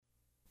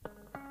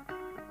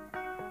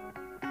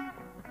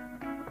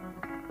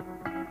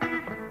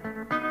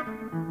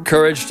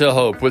Courage to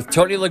Hope with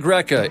Tony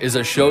LaGreca is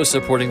a show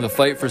supporting the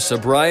fight for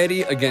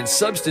sobriety against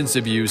substance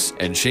abuse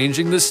and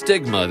changing the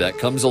stigma that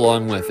comes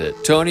along with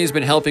it. Tony's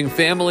been helping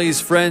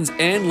families, friends,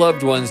 and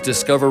loved ones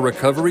discover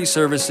recovery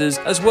services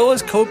as well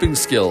as coping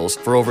skills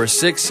for over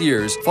 6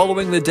 years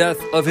following the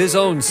death of his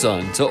own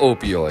son to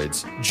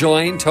opioids.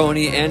 Join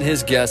Tony and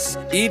his guests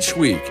each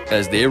week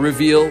as they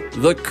reveal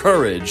the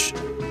courage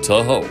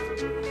to hope.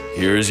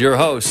 Here's your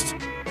host,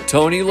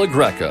 Tony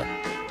LaGreca.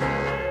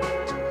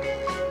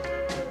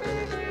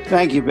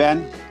 Thank you,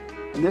 Ben.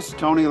 And this is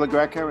Tony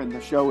LaGreca, and the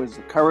show is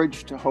The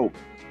Courage to Hope.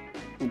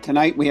 And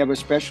tonight we have a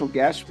special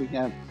guest. We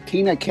have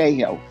Tina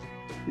Cahill,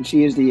 and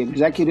she is the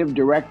executive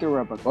director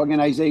of an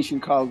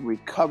organization called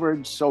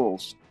Recovered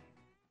Souls.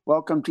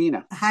 Welcome,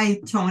 Tina. Hi,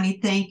 Tony.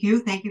 Thank you.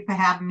 Thank you for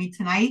having me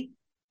tonight.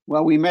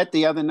 Well, we met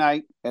the other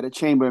night at a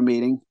chamber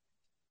meeting,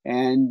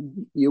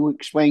 and you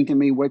explained to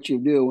me what you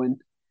do,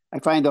 and I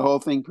find the whole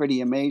thing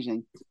pretty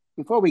amazing.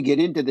 Before we get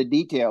into the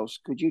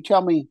details, could you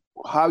tell me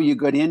how you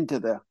got into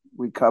the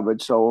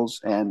Recovered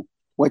Souls and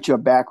what's your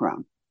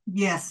background?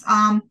 Yes.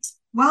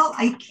 Well,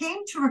 I came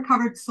to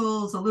Recovered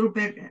Souls a little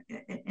bit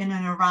in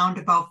a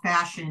roundabout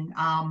fashion.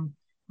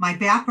 My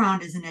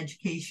background is in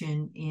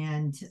education,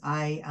 and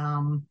I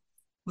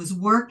was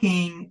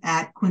working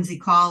at Quincy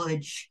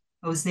College.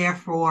 I was there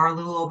for a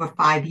little over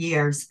 5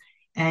 years,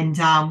 and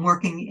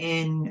working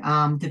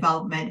in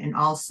development and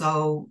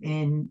also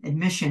in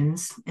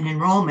admissions and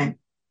enrollment.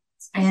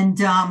 And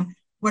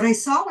what I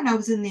saw when I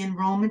was in the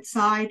enrollment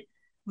side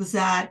was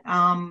that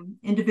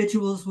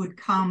individuals would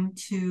come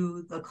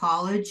to the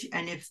college,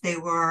 and if they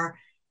were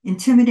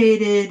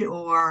intimidated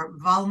or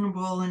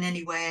vulnerable in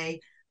any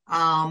way,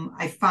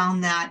 I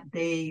found that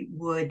they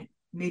would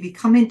maybe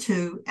come in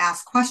to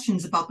ask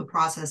questions about the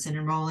process in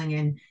enrolling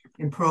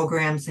in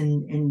programs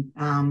and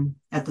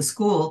at the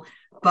school.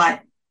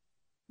 But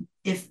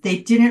if they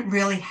didn't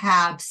really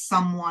have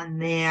someone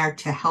there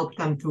to help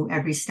them through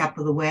every step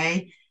of the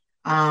way,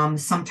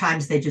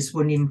 sometimes they just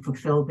wouldn't even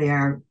fulfill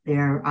their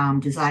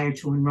desire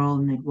to enroll,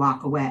 and they'd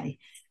walk away.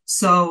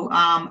 So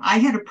I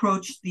had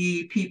approached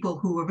the people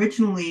who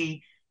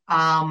originally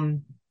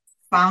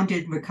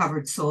founded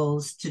Recovered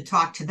Souls to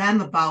talk to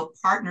them about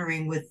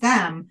partnering with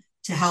them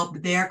to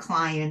help their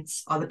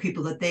clients or the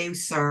people that they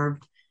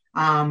served,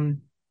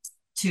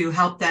 to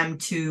help them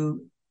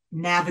to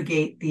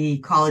navigate the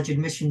college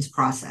admissions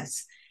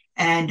process.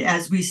 And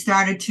as we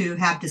started to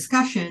have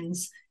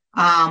discussions,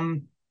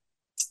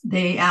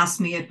 they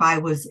asked me if I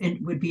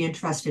would be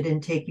interested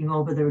in taking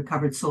over the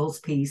Recovered Souls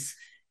piece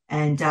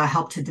and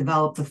help to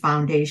develop the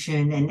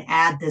foundation and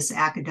add this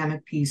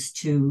academic piece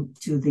to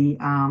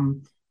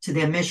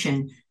their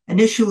mission.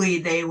 Initially,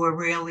 they were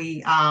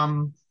really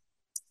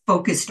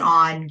focused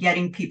on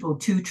getting people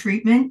to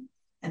treatment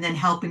and then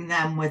helping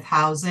them with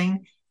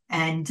housing.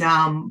 And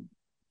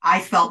I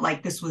felt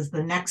like this was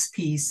the next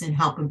piece in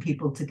helping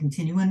people to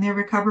continue in their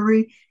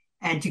recovery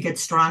and to get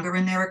stronger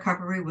in their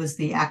recovery was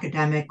the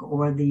academic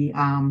or the,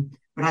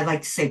 what I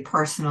like to say,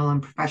 personal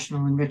and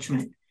professional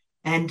enrichment.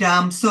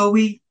 And so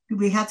we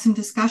had some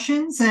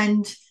discussions,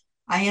 and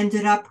I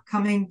ended up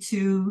coming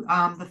to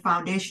the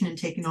foundation and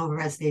taking over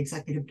as the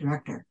executive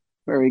director.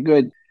 Very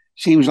good.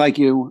 Seems like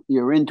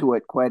you're into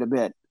it quite a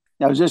bit.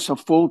 Now, is this a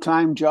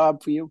full-time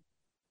job for you?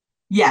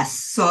 Yes.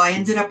 So I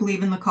ended up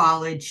leaving the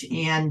college,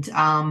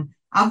 and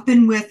I've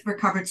been with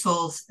Recovered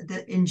Souls.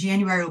 In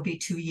January, it'll be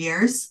 2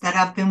 years that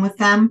I've been with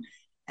them.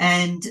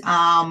 And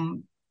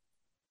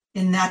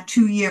in that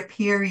 2-year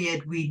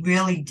period, we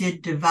really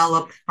did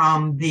develop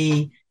from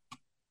the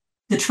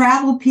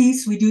travel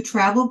piece. We do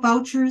travel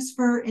vouchers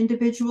for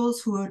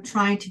individuals who are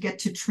trying to get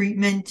to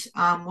treatment.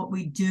 What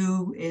we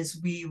do is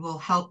we will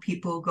help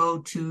people go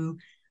to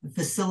a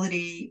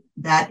facility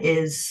that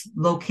is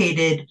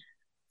located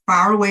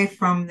far away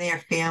from their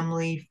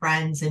family,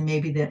 friends, and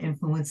maybe the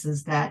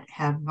influences that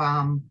have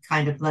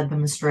kind of led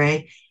them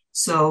astray.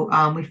 So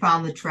we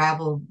found the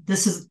travel.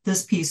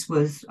 This piece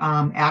was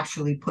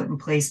actually put in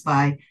place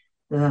by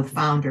the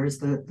founders,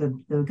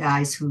 the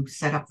guys who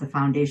set up the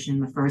foundation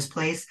in the first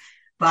place.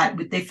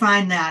 But they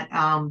find that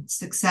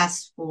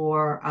success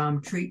for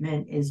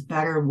treatment is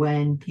better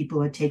when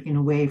people are taken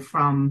away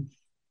from,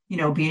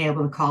 being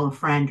able to call a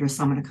friend or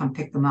someone to come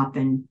pick them up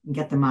and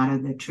get them out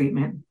of the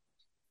treatment.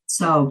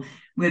 So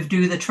we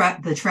do the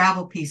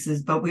travel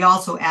pieces, but we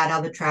also add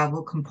other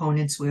travel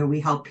components where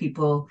we help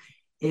people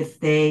if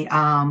they,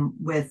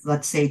 with,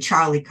 let's say,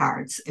 Charlie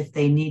cards, if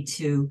they need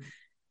to,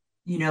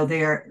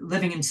 they're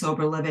living in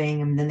sober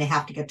living and then they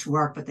have to get to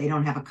work, but they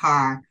don't have a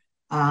car.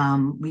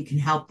 We can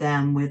help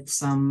them with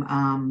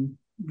some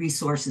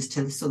resources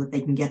so that they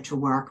can get to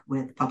work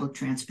with public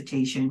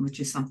transportation, which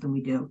is something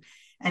we do.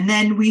 And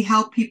then we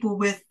help people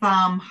with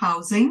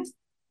housing,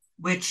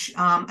 which,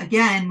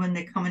 again, when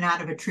they're coming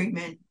out of a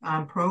treatment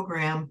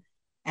program,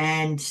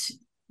 and,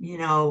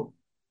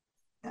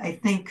 I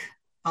think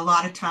a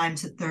lot of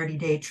times a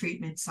 30-day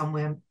treatment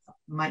somewhere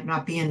might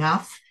not be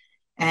enough.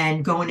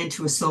 And going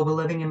into a sober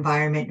living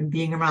environment and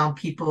being around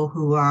people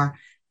who are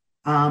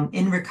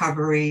in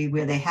recovery,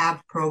 where they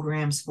have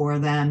programs for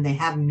them, they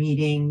have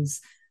meetings,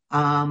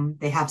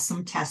 They have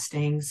some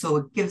testing, so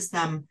it gives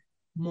them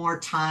more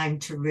time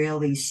to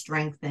really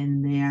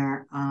strengthen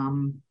their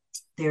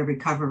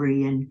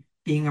recovery and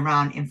being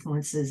around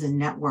influences and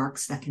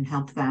networks that can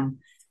help them.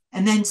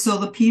 And then, so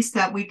the piece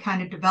that we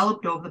kind of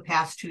developed over the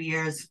past 2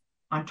 years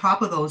on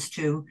top of those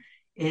two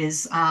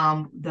is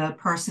the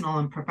personal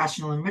and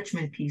professional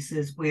enrichment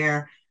pieces,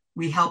 where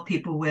we help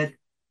people with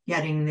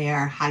getting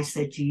their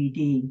high-set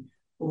GED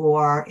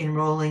or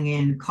enrolling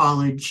in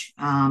college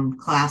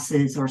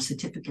classes or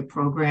certificate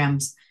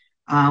programs.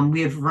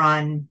 We have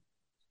run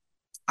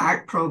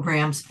art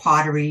programs,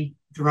 pottery,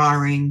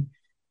 drawing,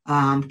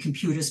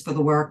 computers for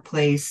the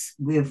workplace.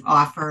 We've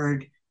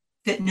offered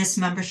fitness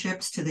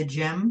memberships to the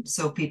gym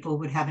so people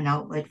would have an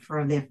outlet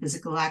for their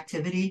physical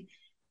activity.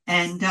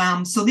 And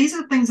so these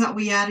are things that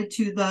we added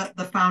to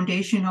the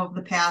foundation over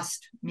the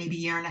past maybe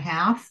year and a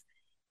half.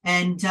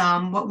 And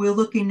what we're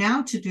looking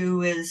now to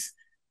do is,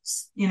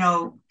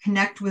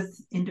 connect with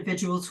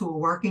individuals who are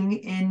working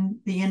in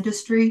the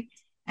industry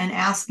and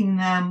asking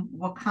them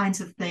what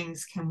kinds of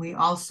things can we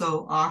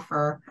also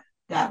offer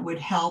that would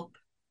help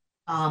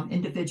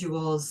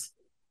individuals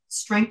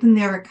strengthen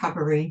their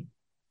recovery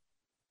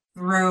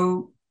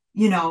through,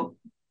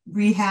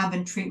 rehab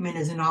and treatment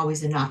isn't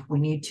always enough. We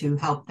need to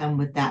help them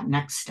with that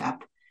next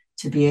step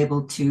to be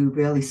able to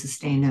really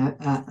sustain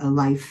a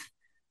life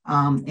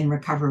in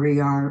recovery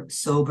or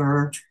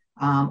sober,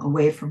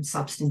 away from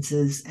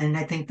substances. And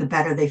I think the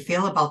better they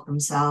feel about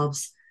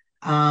themselves,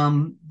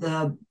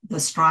 the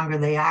stronger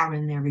they are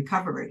in their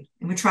recovery.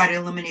 And we try to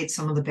eliminate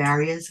some of the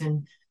barriers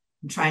and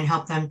try and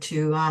help them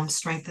to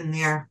strengthen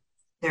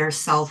their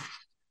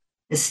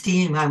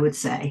self-esteem, I would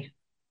say.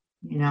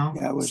 Yeah,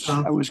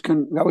 I was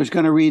going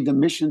to read the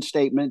mission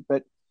statement,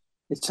 but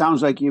it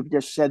sounds like you've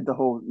just said the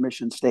whole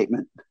mission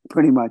statement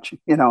pretty much.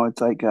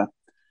 It's like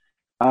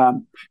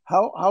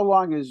how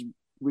long has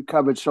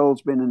Recovered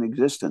Souls been in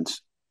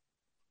existence?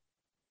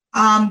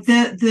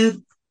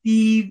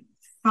 The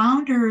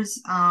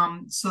founders,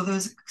 so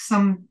there's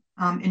some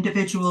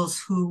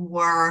individuals who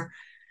are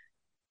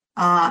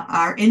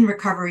in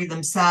recovery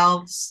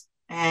themselves,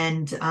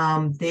 and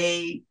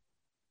they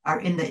are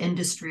in the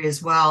industry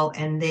as well,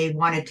 and they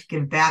wanted to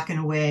give back in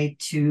a way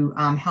to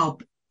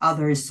help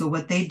others. So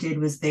what they did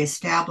was they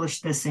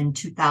established this in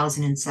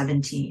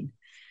 2017.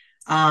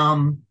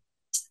 But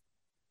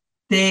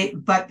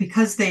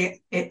because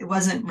it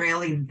wasn't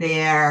really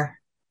their,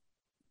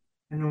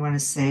 I don't want to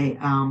say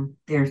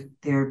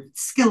their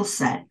skill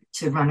set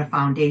to run a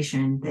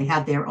foundation. They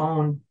had their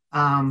own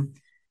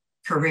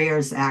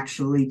careers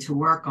actually to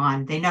work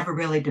on. They never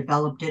really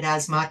developed it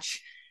as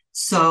much.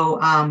 So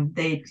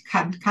they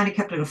kind of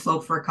kept it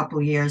afloat for a couple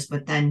of years.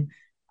 But then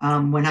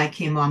when I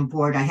came on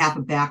board, I have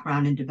a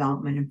background in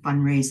development and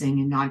fundraising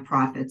and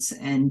nonprofits.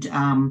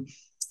 And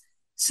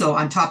so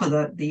on top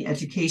of the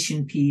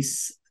education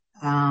piece,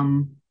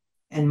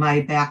 and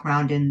my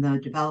background in the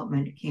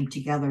development, it came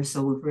together.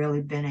 So we've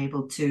really been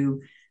able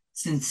to,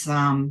 since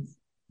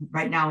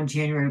right now in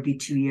January, it'll be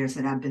 2 years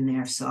that I've been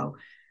there. So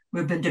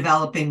we've been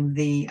developing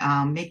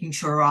making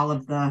sure all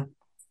of the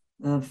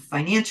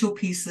financial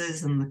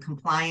pieces and the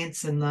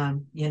compliance and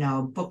the,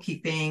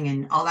 bookkeeping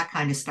and all that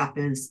kind of stuff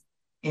is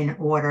in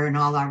order, and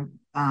all our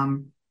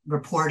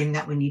reporting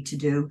that we need to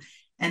do.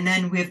 And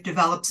then we've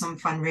developed some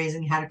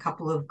fundraising, had a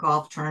couple of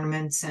golf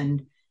tournaments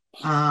and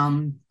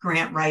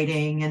grant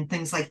writing and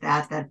things like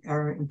that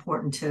are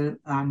important to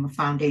a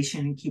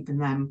foundation and keeping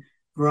them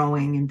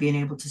growing and being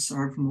able to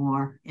serve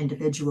more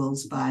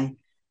individuals by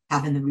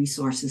having the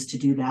resources to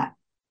do that.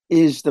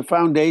 Is the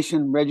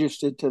foundation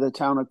registered to the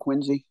town of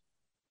Quincy,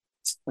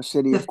 or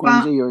city of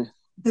Quincy? Or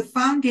the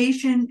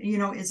foundation,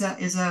 is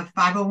a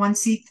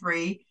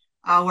 501c3.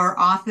 Our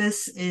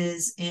office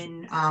is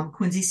in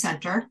Quincy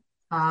Center,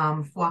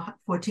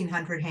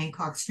 1400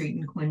 Hancock Street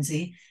in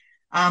Quincy.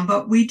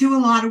 But we do a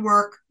lot of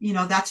work,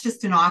 that's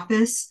just an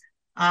office.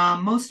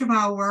 Most of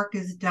our work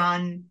is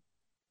done,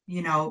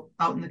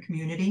 out in the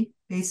community,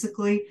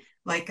 basically.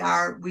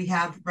 We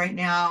have right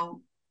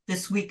now,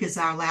 this week is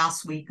our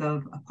last week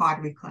of a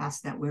pottery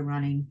class that we're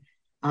running.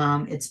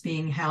 It's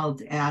being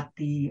held at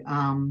the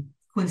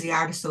Quincy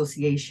Art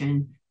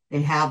Association.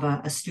 They have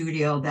a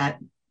studio that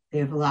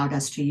they've allowed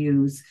us to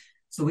use.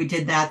 So we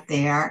did that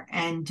there.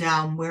 And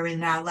we're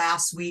in our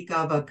last week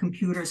of a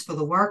Computers for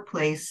the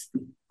Workplace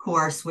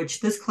course,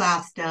 which this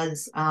class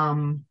does,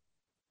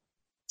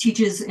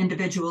 teaches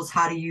individuals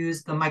how to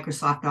use the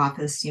Microsoft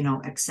Office,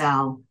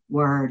 Excel,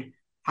 Word,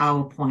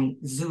 PowerPoint,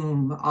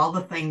 Zoom, all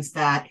the things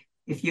that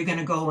if you're going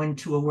to go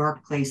into a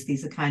workplace,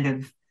 these are kind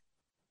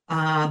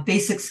of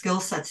basic skill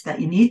sets that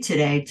you need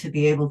today to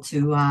be able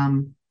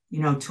to,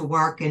 to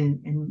work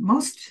in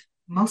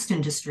most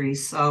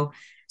industries. So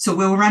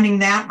we're running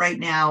that right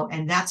now,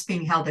 and that's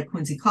being held at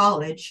Quincy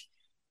College.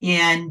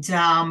 And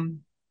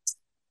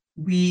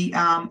we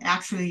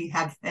actually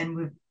have, and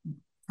we've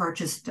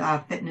purchased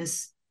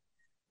fitness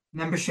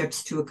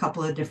memberships to a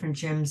couple of different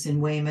gyms in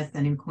Weymouth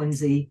and in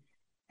Quincy.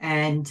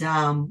 And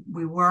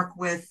we're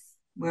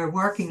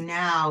working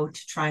now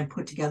to try and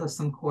put together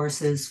some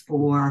courses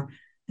for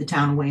the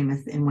town of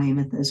Weymouth and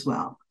Weymouth as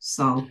well.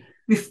 So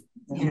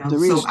The so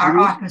reason, our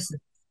office,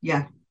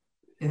 yeah.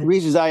 the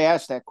reasons I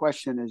asked that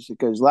question is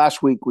because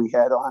last week we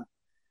had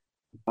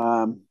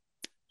on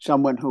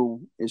someone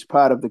who is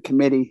part of the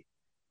committee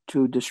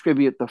to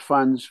distribute the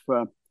funds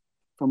from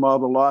all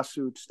the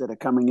lawsuits that are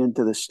coming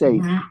into the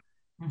state.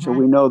 So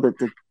we know that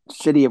the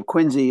city of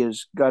Quincy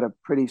has got a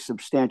pretty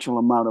substantial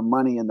amount of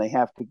money, and they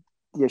have to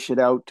dish it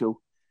out to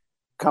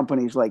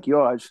companies like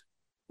yours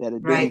that are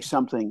doing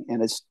something,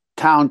 and it's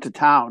town to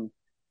town,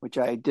 which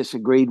I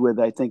disagreed with.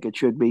 I think it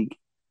should be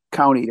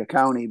county to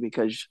county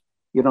because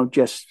you don't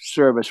just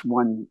service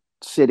one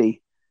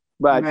city.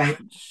 But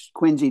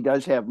Quincy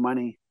does have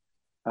money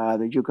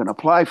that you can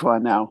apply for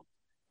now.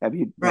 Have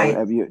you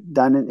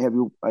done it?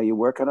 Are you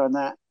working on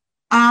that?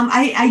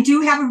 I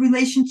do have a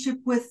relationship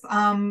with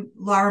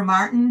Laura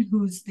Martin,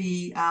 who's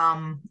the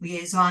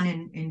liaison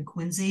in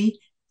Quincy,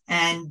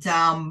 and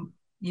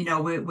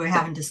we're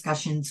having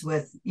discussions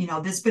with,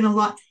 there's been a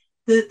lot.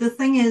 The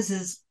thing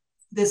is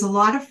there's a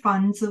lot of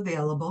funds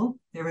available.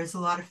 There is a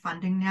lot of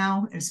funding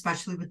now,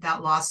 especially with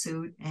that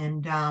lawsuit.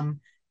 And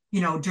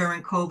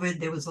during COVID,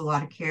 there was a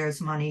lot of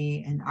CARES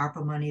money and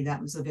ARPA money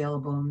that was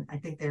available, and I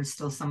think there's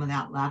still some of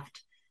that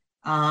left.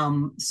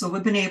 So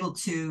we've been able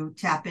to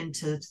tap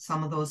into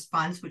some of those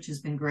funds, which has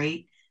been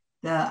great.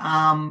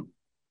 The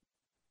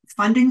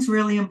funding's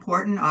really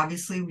important.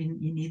 Obviously,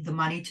 you need the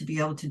money to be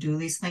able to do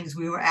these things.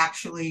 We were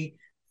actually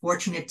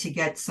fortunate to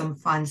get some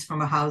funds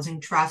from a housing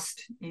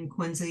trust in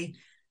Quincy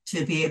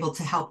to be able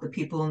to help the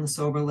people in the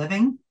sober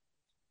living,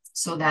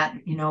 so that,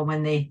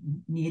 when they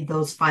need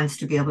those funds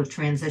to be able to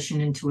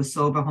transition into a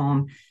sober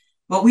home.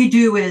 What we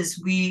do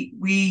is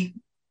we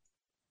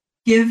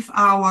give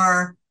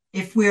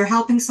if we're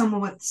helping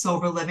someone with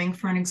sober living,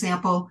 for an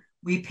example,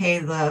 we pay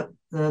the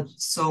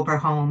sober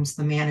homes,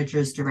 the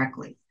managers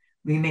directly.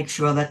 We make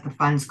sure that the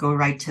funds go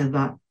right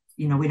to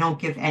we don't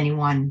give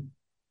anyone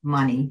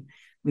money.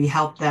 We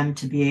help them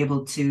to be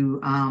able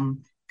to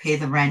pay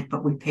the rent,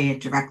 but we pay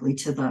it directly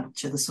to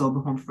the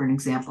sober home, for an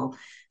example.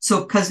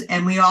 So,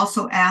 and we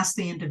also ask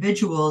the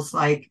individuals,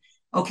 like,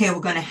 okay, we're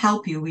going to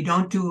help you. We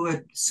don't do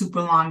a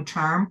super long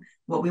term.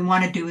 What we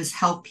want to do is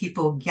help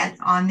people get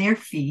on their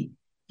feet,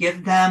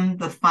 give them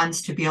the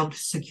funds to be able to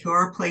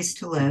secure a place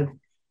to live.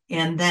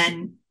 And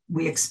then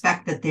we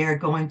expect that they're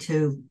going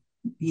to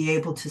be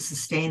able to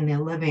sustain their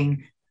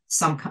living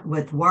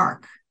with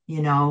work,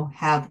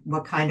 have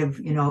what kind of,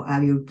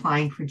 are you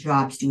applying for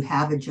jobs? Do you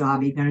have a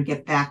job? Are you going to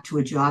get back to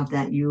a job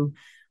that you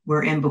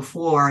were in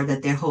before,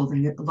 that they're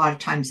holding? A lot of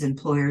times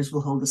employers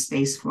will hold a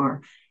space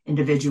for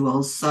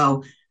individuals.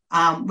 So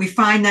we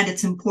find that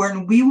it's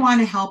important. We want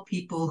to help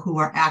people who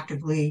are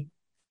actively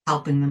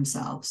helping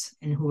themselves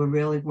and who are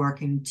really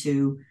working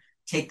to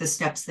take the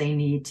steps they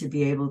need to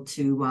be able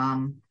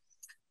to,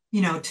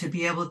 to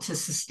be able to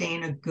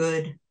sustain a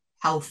good,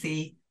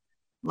 healthy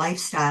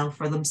lifestyle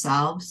for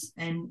themselves.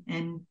 And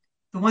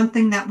the one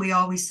thing that we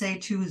always say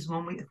too is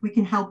if we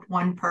can help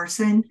one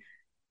person,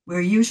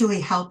 we're usually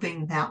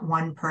helping that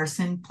one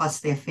person plus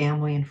their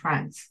family and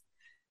friends,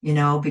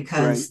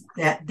 because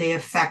that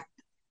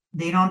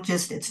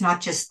it's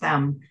not just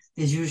them.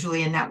 There's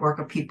usually a network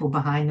of people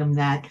behind them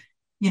that,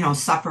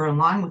 suffer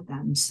along with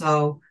them.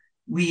 So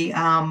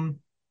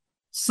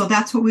so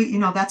that's what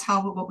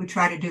what we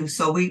try to do.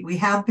 So we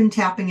have been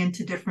tapping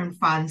into different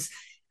funds.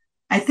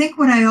 I think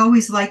what I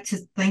always like to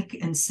think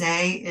and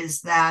say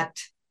is that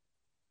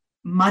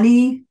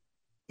money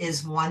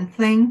is one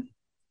thing,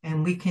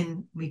 and we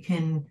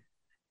can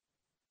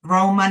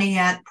throw money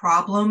at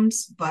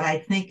problems, but I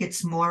think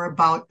it's more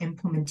about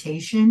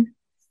implementation,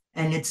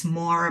 and it's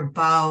more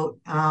about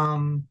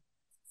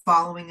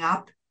following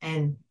up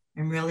and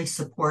really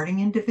supporting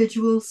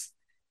individuals.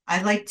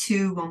 I like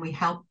to, when we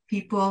help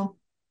people,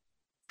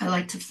 I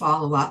like to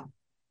follow up.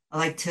 I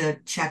like to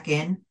check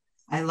in.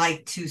 I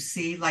like to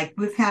see, like,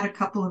 we've had a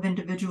couple of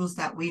individuals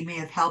that we may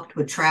have helped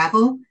with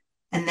travel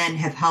and then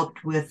have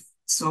helped with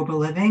sober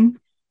living.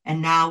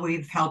 And now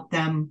we've helped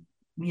them,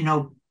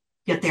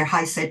 get their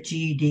high set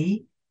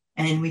GED.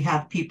 And we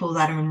have people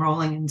that are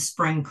enrolling in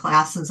spring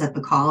classes at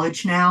the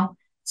college now.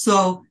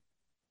 So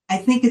I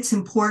think it's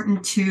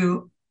important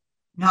to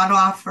not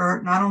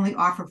only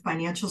offer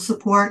financial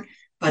support,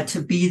 but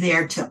to be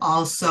there to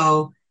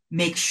also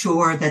make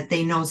sure that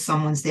they know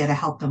someone's there to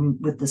help them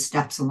with the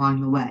steps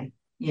along the way,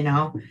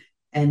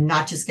 and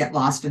not just get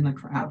lost in the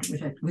crowd,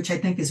 which I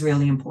think is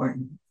really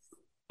important.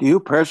 Do you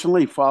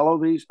personally follow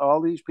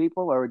all these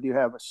people, or do you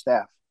have a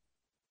staff?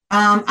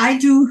 I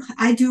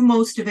do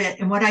most of it.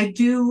 And what I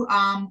do,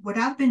 what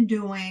I've been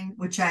doing,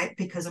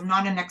 because I'm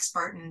not an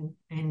expert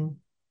in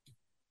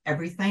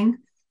everything,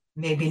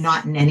 maybe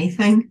not in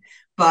anything,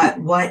 but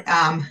what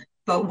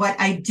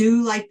I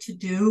do like to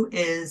do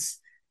is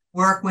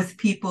work with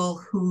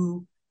people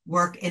who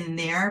work in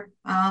their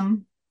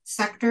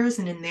sectors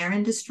and in their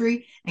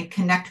industry and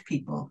connect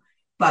people.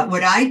 But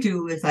what I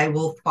do is I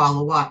will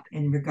follow up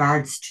in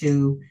regards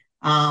to,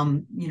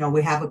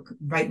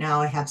 right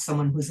now I have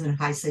someone who's in a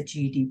high set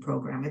GED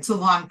program. It's a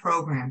long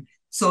program.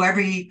 So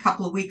every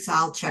couple of weeks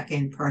I'll check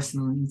in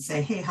personally and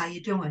say, hey, how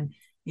you doing?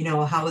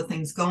 How are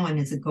things going?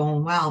 Is it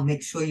going well?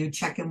 Make sure you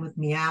check in with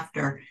me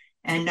after.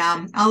 And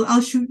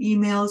I'll shoot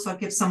emails. I'll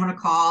give someone a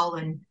call,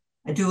 and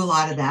I do a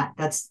lot of that.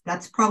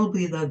 That's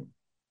probably the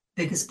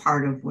biggest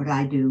part of what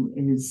I do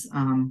is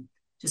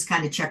just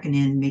kind of checking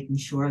in, making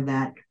sure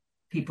that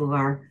people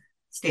are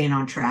staying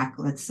on track,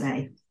 let's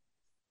say.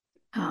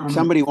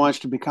 Somebody wants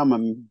to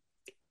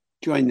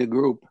join the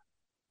group.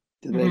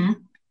 Do they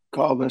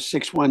call the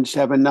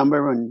 617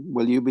 number, and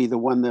will you be the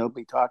one they'll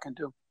be talking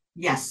to?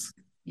 Yes.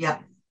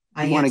 Yep.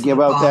 You want to give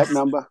out that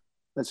number?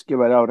 Let's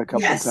give it out a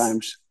couple of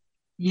times.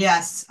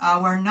 Yes.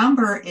 Our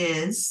number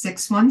is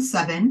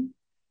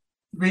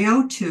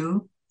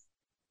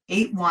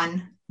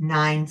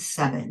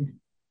 617-302-8197.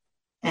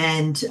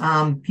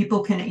 And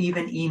people can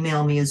even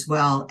email me as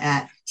well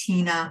at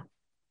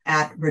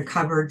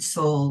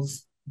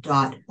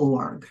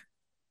tina@recoveredsouls.org.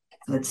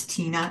 So it's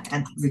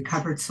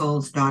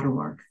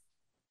tina@recoveredsouls.org.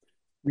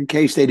 In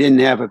case they didn't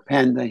have a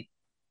pen, the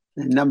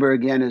number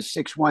again is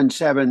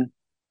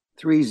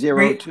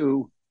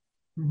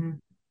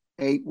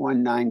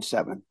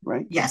 617-302-8197,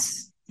 right?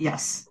 Yes,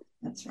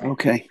 that's right.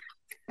 Okay.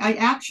 I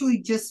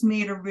actually just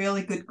made a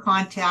really good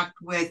contact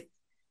with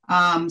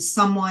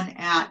someone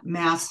at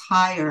Mass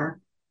Hire,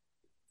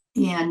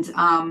 and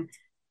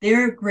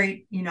they're a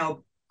great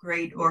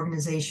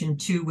organization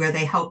too, where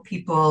they help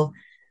people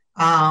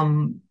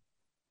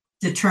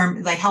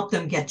they help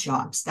them get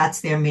jobs.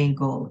 That's their main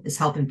goal, is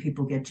helping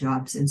people get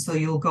jobs. And so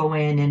you'll go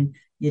in and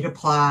you'd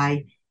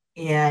apply,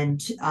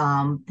 and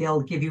they'll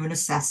give you an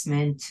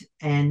assessment,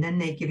 and then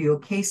they give you a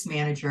case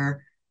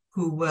manager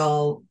who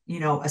will,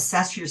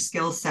 assess your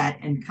skill set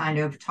and kind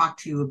of talk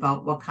to you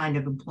about what kind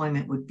of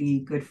employment would be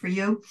good for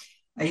you,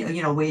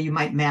 where you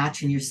might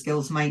match and your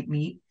skills might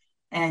meet.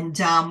 And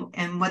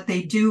what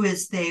they do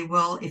is they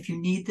will, if you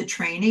need the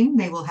training,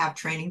 they will have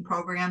training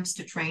programs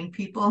to train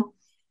people.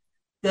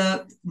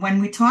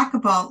 When we talk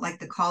about like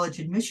the college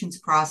admissions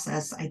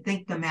process, I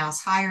think the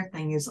Mass Hire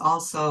thing is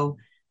also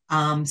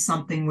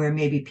something where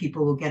maybe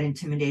people will get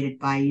intimidated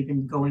by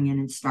even going in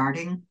and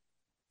starting.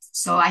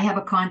 So I have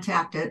a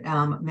contact at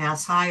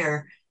Mass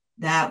Hire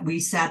that we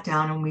sat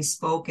down and we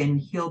spoke,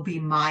 and he'll be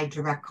my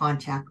direct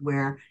contact,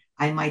 where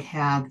I might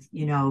have,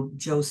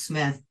 Joe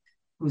Smith,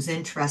 who's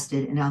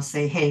interested, and I'll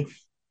say, hey,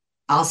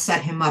 I'll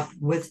set him up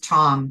with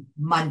Tom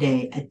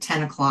Monday at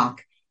 10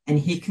 o'clock. And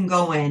he can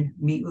go in,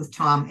 meet with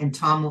Tom, and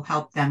Tom will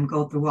help them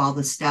go through all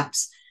the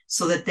steps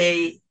so that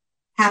they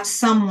have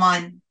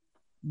someone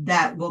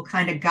that will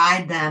kind of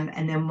guide them.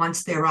 And then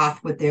once they're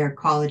off with their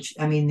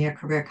their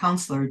career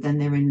counselor, then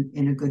they're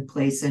in a good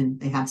place, and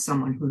they have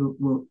someone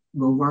who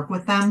will work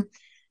with them.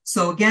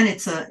 So again, I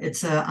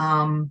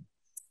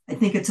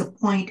think it's a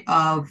point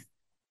of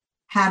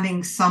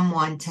having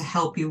someone to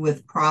help you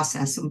with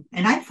process.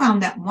 And I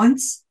found that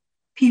once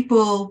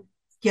people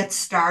get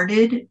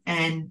started,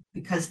 and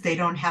because they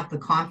don't have the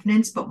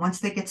confidence, but once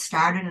they get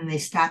started and they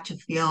start to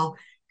feel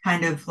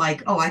kind of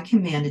like, oh, I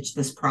can manage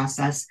this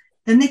process,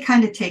 then they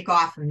kind of take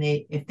off, and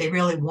if they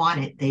really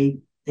want it, they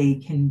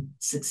can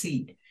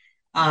succeed.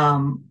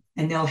 And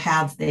they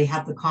have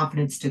the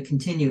confidence to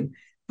continue.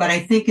 But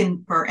I think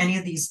for any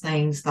of these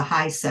things, the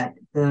high set,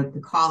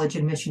 the college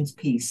admissions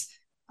piece,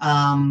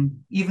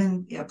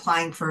 even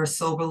applying for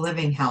sober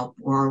living help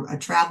or a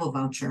travel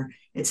voucher,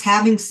 it's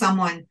having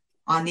someone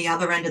on the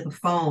other end of the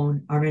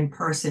phone or in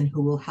person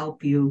who will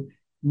help you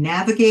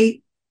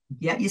navigate,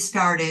 get you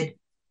started.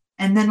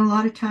 And then a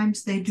lot of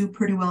times they do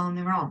pretty well on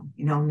their own,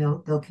 and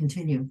they'll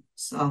continue.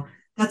 So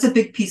that's a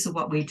big piece of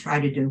what we try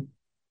to do.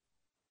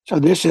 So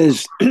this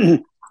is,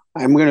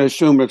 I'm going to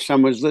assume if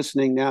someone's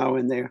listening now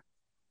and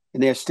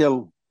they're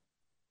still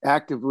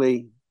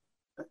actively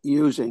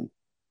using,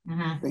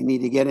 they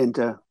need to get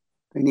into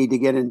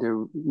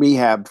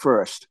rehab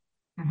first.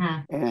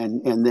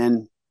 And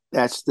then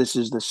this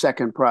is the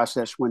second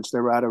process. Once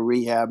they're out of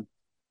rehab,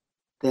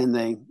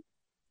 then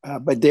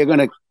but they're going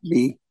to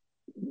be,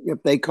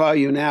 if they call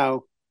you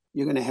now,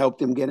 you're going to help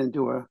them get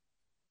into a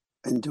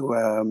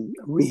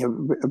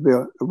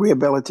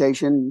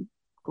rehabilitation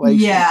place.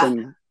 Yeah.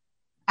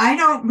 I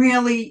don't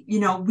really,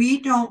 we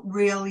don't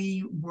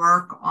really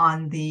work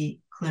on the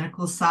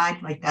clinical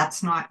side. Like,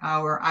 that's not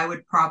I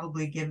would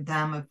probably give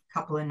them a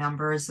couple of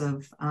numbers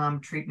of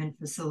treatment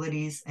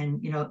facilities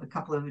and, a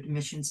couple of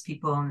admissions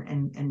people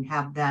and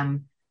have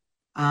them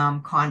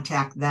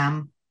contact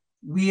them.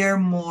 We are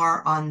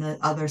more on the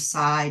other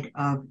side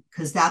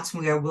because that's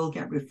where we'll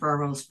get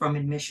referrals from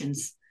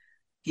admissions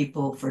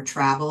people for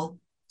travel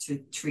to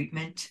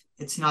treatment.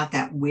 It's not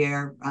that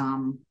we're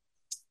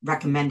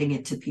recommending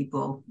it to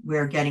people.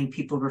 We're getting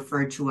people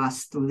referred to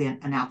us through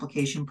an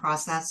application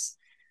process.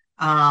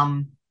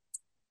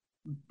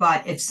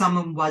 But if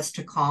someone was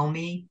to call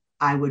me,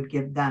 I would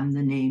give them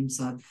the names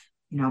of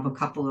a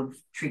couple of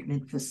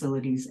treatment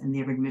facilities and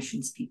their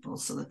admissions people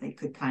so that they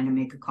could kind of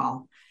make a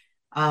call.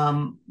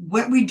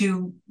 What we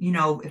do,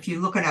 if you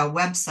look at our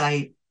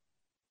website,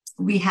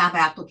 we have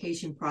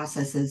application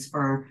processes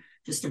for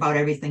just about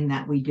everything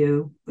that we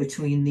do,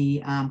 between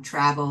the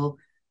travel,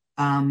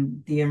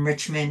 the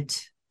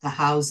enrichment, the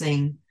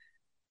housing.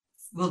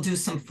 We'll do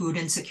some food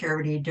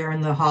insecurity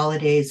during the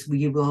holidays.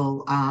 We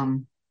will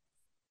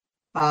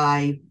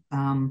buy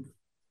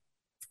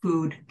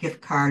food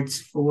gift cards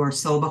for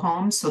sober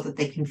homes so that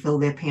they can fill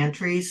their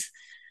pantries,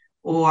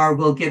 or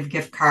we'll give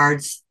gift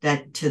cards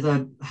that to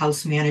the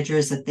house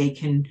managers that they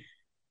can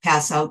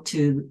pass out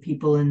to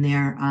people in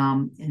their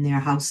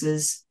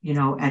houses.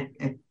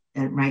 At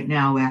right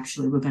now,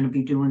 actually, we're going to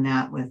be doing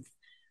that with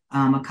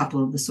a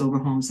couple of the sober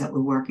homes that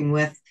we're working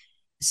with,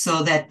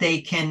 so that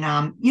they can,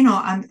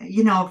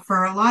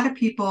 for a lot of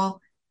people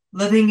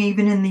living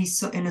even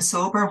in a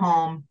sober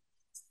home,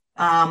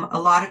 a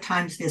lot of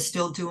times they're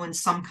still doing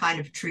some kind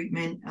of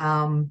treatment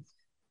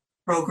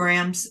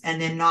programs,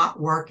 and they're not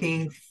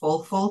working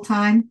full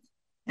time,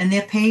 and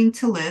they're paying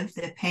to live.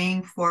 They're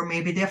paying for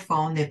maybe their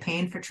phone. They're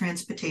paying for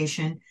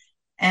transportation,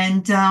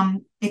 and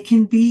it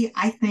can be,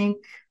 I think,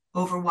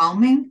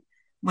 overwhelming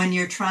when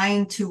you're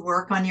trying to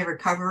work on your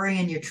recovery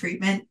and your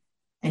treatment,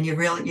 and you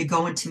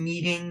go into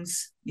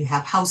meetings. You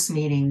have house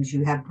meetings.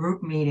 You have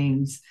group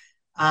meetings.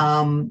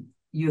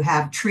 You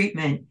have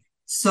treatment.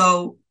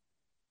 So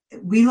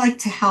we like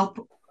to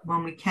help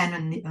when we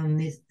can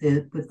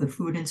with the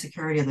food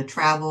insecurity or the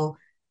travel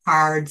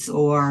cards,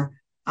 or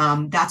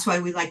that's why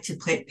we like to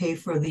pay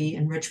for the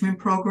enrichment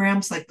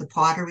programs like the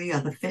pottery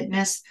or the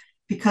fitness,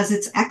 because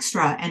it's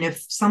extra. And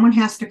if someone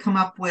has to come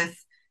up with,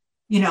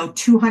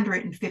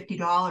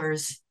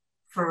 $250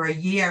 for a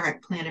year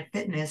at Planet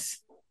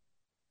Fitness,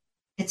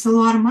 it's a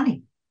lot of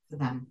money for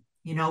them.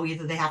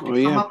 Either they have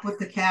to come up with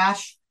the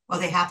cash, or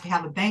they have to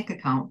have a bank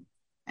account,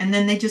 and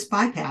then they just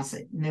bypass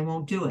it and they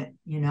won't do it,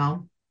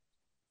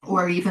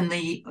 or even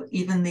the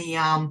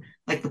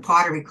like the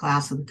pottery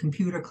class or the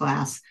computer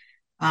class.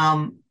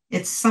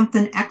 It's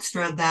something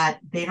extra that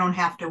they don't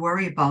have to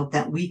worry about,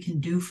 that we can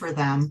do for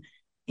them,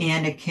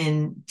 and it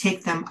can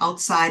take them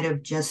outside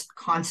of just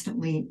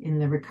constantly in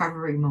the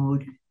recovery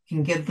mode,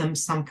 can give them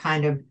some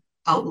kind of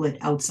outlet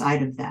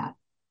outside of that,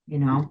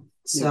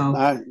 So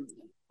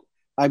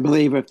I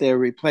believe if they're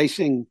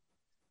replacing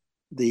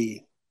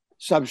the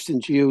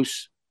substance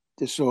use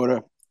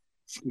disorder,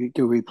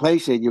 to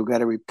replace it, you've got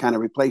to kind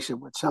of replace it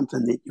with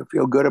something that you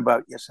feel good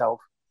about yourself.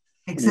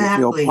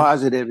 Exactly. And you feel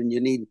positive, and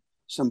you need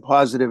some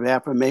positive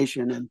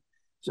affirmation. And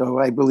so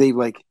I believe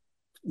like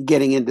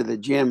getting into the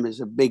gym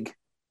is a big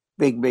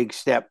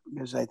step,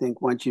 because I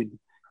think once you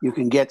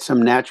can get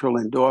some natural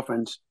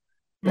endorphins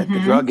that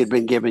the drug had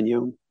been giving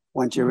you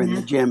once you're in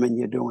the gym and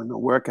you're doing the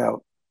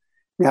workout.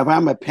 Now, if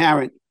I'm a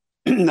parent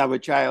of a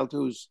child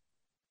who's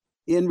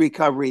in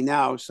recovery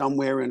now,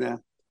 somewhere in a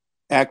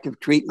active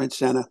treatment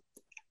center,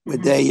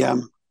 would they,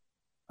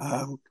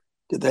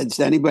 does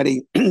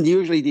anybody,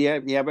 usually do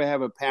you ever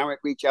have a parent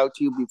reach out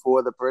to you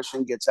before the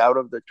person gets out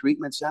of the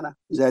treatment center?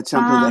 Is that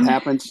something that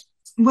happens?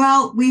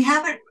 Well, we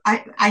haven't,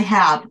 I've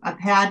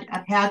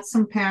had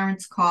some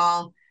parents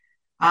call,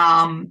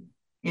 in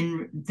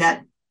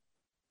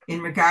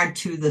regard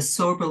to the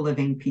sober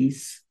living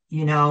piece,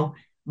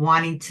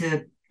 wanting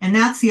to, and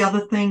that's the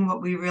other thing.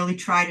 What we really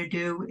try to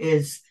do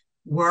is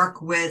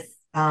work with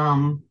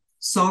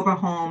sober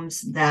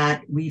homes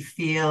that we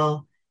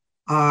feel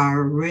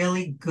are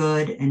really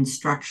good and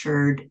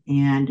structured,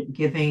 and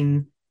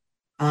giving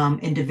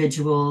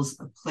individuals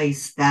a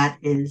place that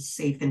is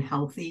safe and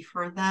healthy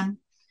for them.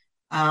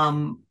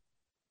 I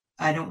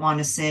don't want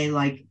to say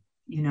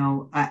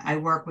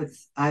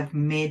I've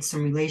made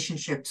some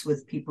relationships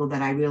with people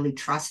that I really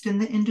trust in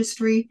the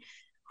industry,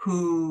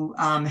 who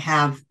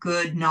have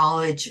good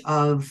knowledge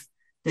of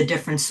the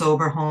different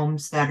sober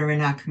homes that are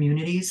in our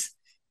communities.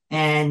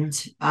 And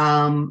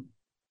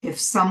if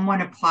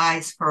someone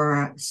applies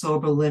for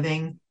sober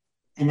living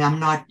and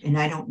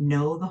I don't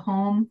know the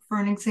home, for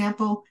an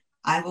example,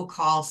 I will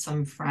call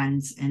some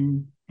friends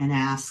and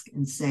ask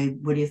and say,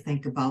 what do you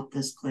think about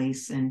this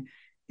place? And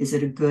is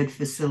it a good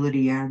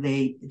facility?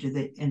 Do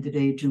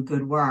they do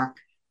good work?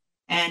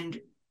 And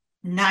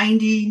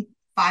 95%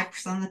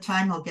 of the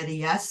time I'll get a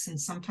yes, and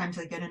sometimes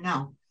I get a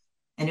no.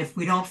 And if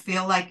we don't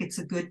feel like it's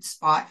a good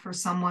spot for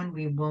someone,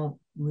 we won't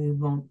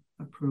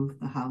approve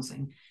the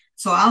housing.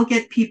 So I'll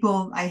get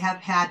people, I have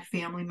had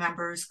family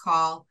members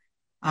call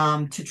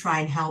to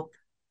try and help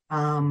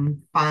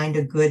find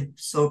a good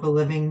sober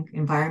living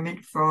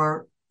environment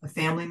for a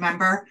family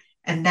member.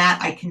 And that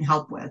I can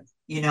help with.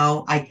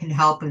 I can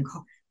help and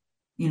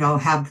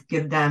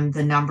give them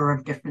the number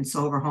of different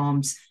sober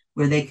homes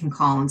where they can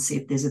call and see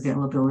if there's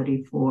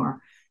availability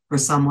for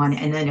someone.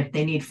 And then if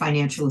they need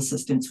financial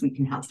assistance, we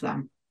can help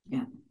them.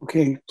 Yeah.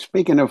 Okay.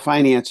 Speaking of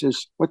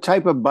finances, what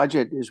type of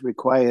budget is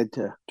required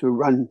to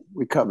run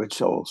Recovered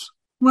Souls?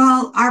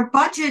 Well, our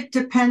budget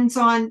depends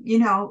on,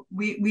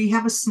 we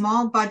have a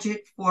small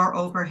budget for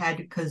overhead,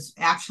 because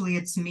actually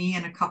it's me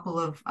and a couple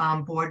of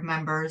board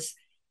members,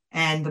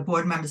 and the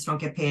board members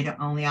don't get paid,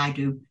 only I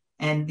do.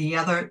 And the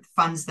other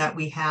funds that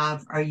we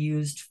have are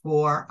used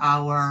for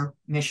our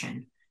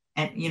mission.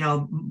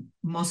 And,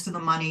 most of the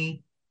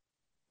money,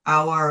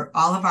 all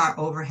of our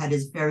overhead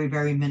is very,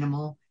 very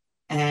minimal.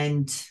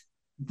 And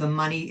the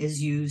money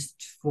is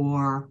used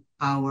for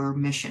our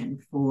mission,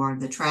 for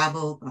the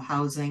travel, the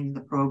housing,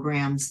 the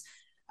programs.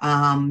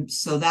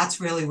 So that's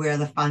really where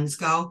the funds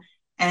go.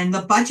 And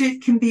the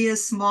budget can be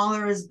as small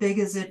or as big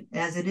as it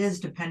is,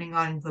 depending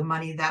on the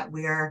money that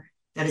we're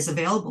that is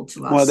available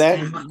to us.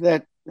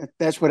 Well,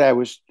 that's what I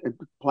was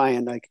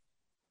implying. Like,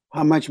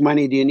 how much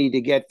money do you need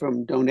to get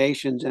from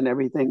donations and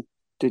everything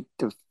to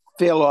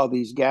fill all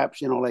these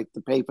gaps? Like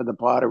to pay for the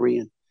pottery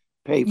and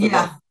pay for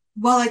yeah.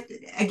 Well,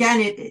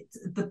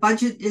 the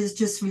budget is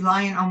just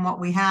reliant on what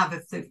we have.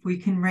 If we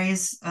can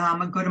raise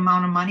a good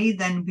amount of money,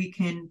 then we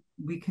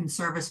can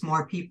service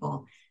more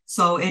people.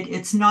 So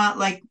it's not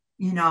like,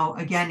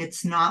 again,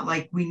 it's not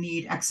like we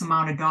need X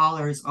amount of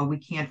dollars or we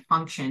can't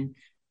function.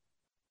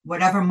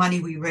 Whatever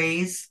money we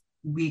raise,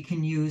 we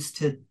can use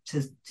to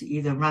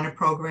either run a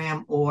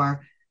program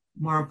or,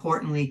 more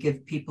importantly,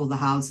 give people the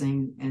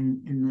housing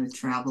and the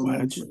travel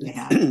needs that they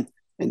have.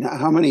 And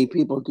how many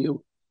people do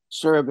you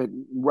serve at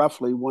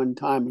roughly one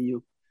time?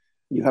 You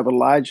have a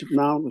large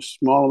amount, a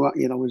small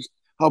amount,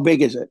 how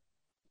big is it?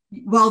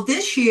 Well,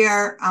 this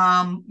year,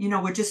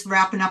 we're just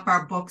wrapping up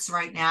our books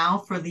right now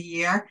for the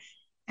year.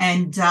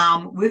 And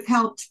we've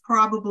helped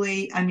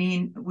probably, I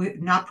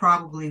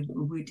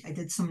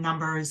did some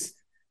numbers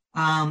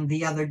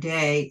the other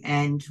day,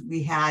 and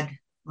we had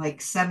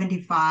like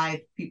 75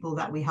 people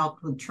that we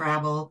helped with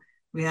travel.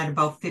 We had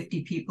about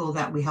 50 people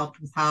that we helped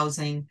with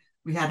housing.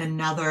 We had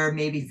another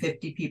maybe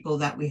 50 people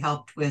that we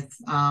helped with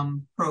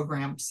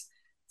programs.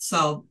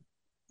 So,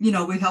 we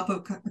help a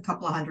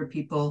couple of hundred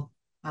people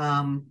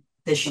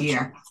this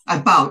year,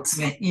 about,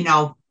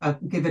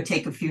 give or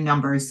take a few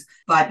numbers.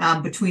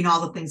 But between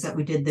all the things that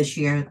we did this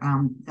year,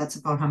 that's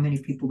about how many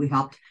people we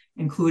helped,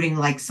 including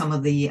like some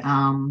of the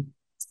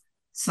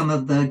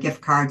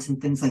gift cards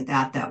and things like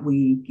that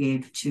we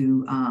gave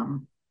to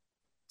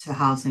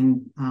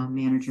housing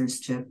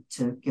managers to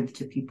give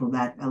to people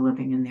that are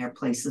living in their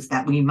places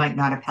that we might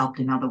not have helped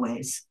in other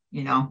ways,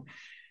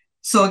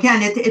 So again,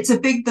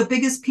 the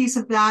biggest piece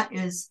of that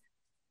is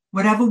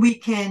whatever we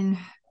can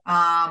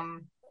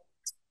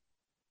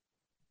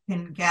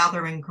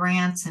gather in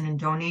grants and in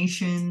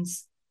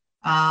donations,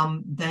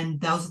 then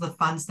those are the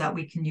funds that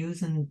we can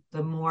use. And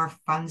the more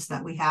funds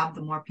that we have,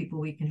 the more people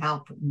we can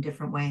help in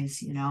different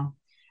ways,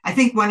 I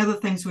think one of the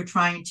things we're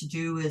trying to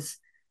do is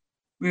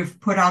we've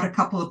put out a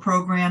couple of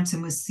programs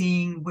and we're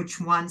seeing which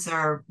ones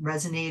are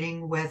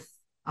resonating with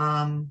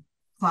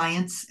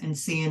clients and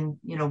seeing,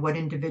 what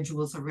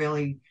individuals are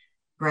really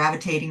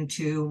gravitating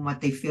to and what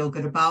they feel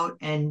good about.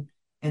 And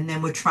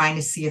then we're trying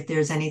to see if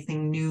there's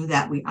anything new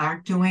that we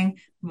aren't doing.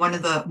 One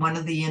of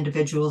the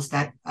individuals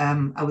that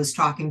I was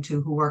talking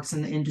to who works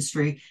in the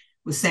industry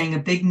was saying a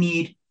big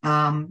need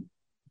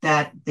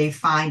that they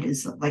find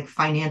is like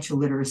financial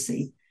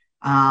literacy.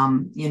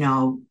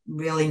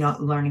 Really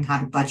not learning how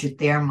to budget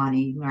their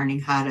money,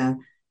 learning how to,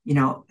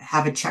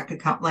 have a check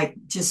account, like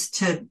just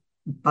to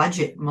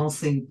budget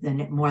mostly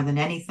more than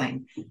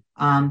anything.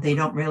 They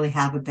don't really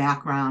have a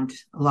background.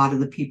 A lot of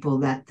the people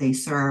that they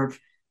serve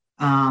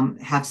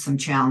have some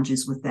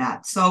challenges with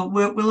that. So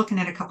we're looking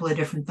at a couple of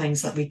different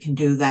things that we can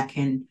do that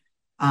can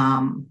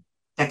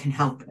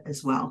help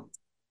as well.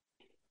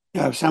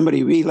 If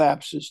somebody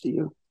relapses,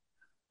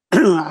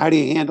 how do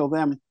you handle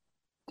them?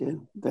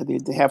 Do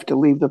they have to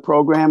leave the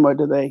program, or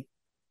do they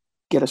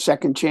get a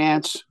second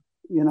chance?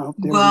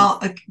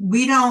 Well,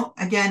 we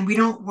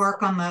don't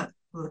work on the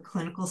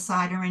clinical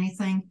side or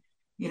anything.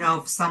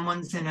 If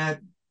someone's in a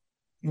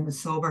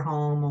sober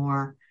home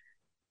or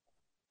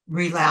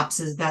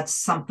relapses, that's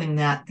something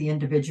that the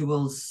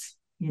individuals,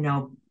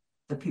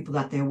 the people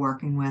that they're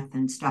working with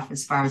and stuff,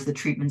 as far as the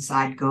treatment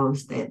side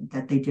goes,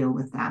 that they deal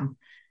with them.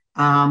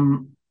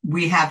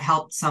 We have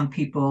helped some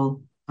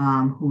people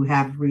who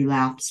have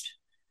relapsed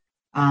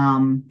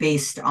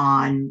based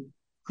on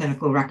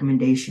clinical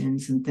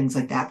recommendations and things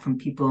like that from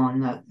people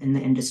in the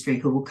industry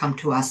who will come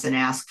to us and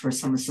ask for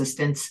some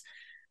assistance.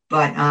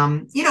 But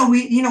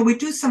we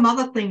do some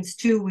other things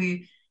too.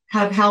 We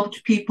have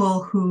helped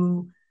people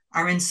who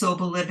are in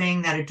sober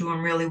living that are doing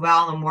really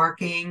well and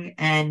working.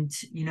 And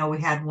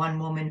we had one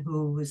woman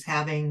who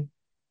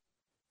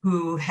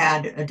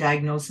had a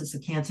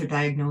cancer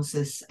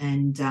diagnosis,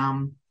 and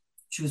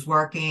she was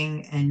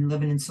working and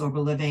living in sober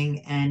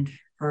living, and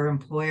her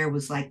employer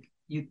was like,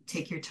 you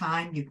take your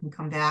time, you can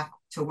come back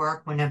to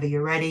work whenever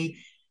you're ready.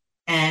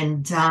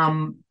 And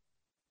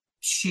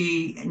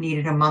she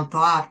needed a month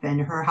off,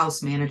 and her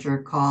house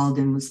manager called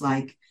and was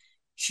like,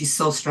 she's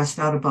so stressed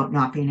out about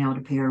not being able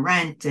to pay her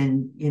rent,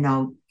 and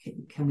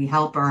can we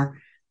help her?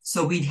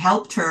 So we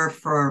helped her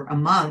for a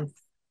month,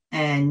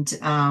 and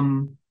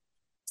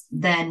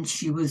then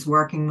she was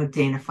working with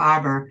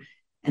Dana-Farber,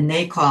 and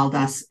they called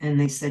us and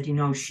they said,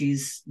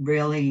 she's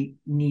really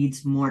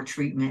needs more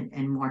treatment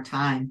and more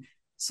time.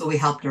 So we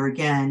helped her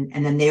again.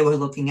 And then they were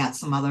looking at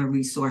some other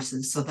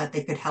resources so that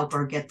they could help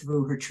her get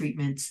through her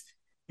treatments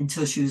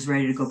until she was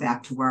ready to go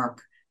back to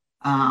work.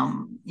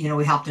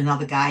 We helped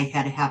another guy, he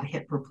had to have a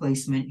hip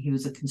replacement. He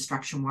was a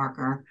construction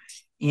worker,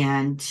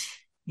 and,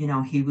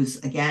 he was,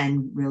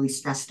 again, really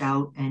stressed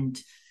out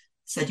and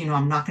said,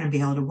 I'm not going to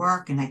be able to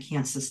work, and I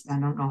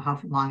don't know how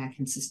long I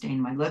can sustain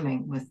my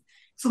living with.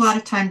 So a lot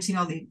of times,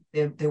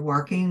 they're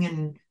working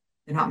and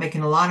they're not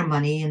making a lot of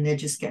money, and they're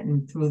just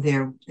getting through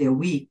their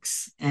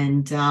weeks.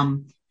 And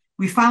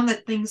we found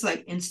that things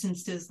like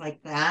instances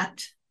like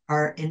that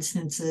are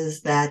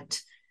instances that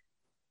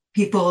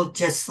people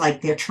just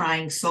like they're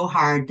trying so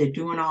hard, they're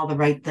doing all the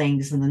right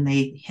things, and then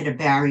they hit a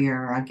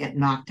barrier or get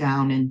knocked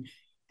down,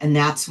 and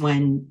that's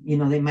when, you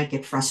know, they might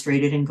get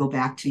frustrated and go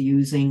back to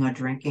using or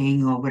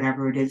drinking or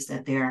whatever it is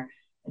that their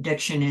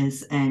addiction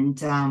is.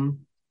 And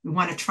we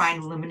want to try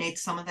and eliminate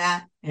some of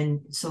that.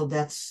 And so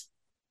that's,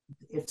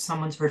 if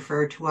someone's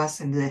referred to us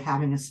and they're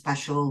having a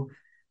special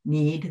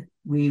need,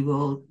 we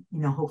will, you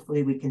know,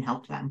 hopefully we can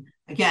help them.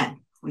 Again,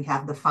 if we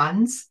have the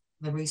funds,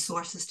 the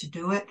resources to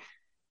do it,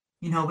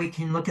 you know, we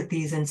can look at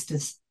these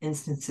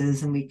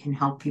instances and we can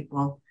help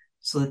people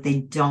so that they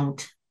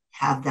don't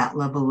have that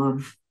level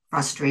of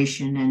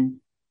frustration and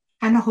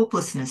kind of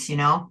hopelessness, you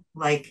know,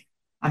 like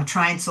I'm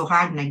trying so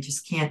hard and I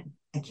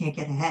can't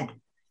get ahead.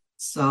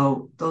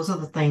 So those are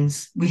the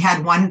things. We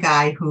had one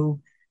guy who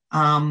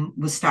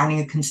was starting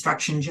a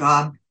construction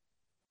job,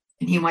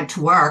 and he went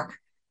to work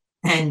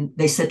and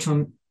they said to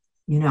him,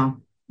 you know,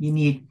 you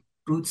need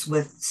boots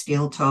with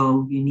steel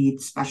toe, you need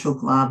special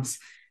gloves.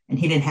 And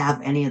he didn't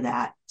have any of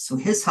that. So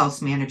his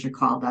house manager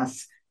called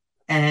us,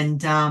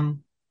 and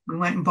we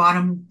went and bought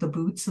him the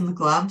boots and the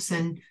gloves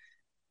and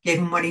gave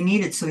him what he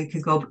needed so he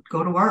could go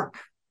to work,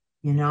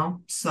 you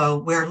know. So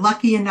we're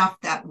lucky enough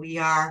that we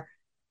are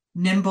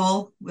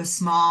nimble, we're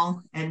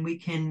small, and we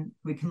can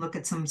look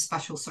at some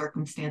special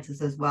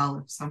circumstances as well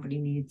if somebody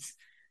needs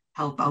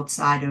help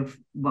outside of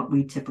what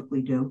we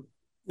typically do.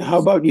 How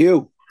about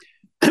you?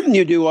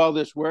 You do all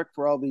this work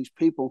for all these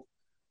people.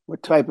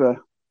 What type of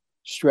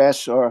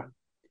stress or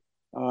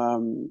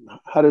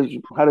how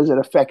does it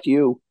affect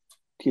you?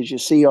 Because you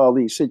see all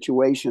these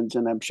situations,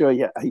 and I'm sure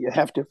you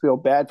have to feel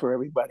bad for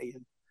everybody,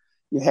 and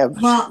you have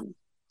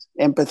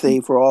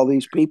empathy for all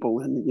these people.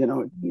 And you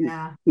know,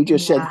 you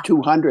just said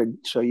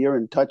 200, so you're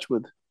in touch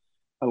with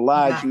a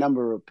large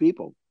number of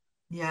people.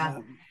 Yeah.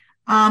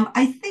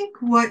 I think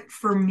what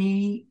for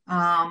me,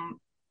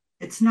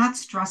 it's not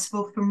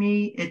stressful for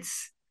me.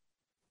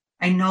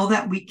 I know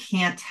that we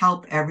can't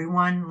help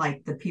everyone,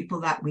 like the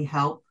people that we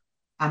help.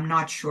 I'm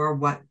not sure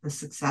what the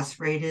success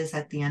rate is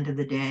at the end of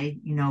the day,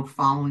 you know,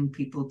 following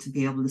people to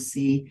be able to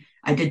see.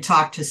 I did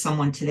talk to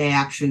someone today,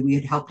 actually. We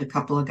had helped a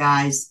couple of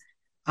guys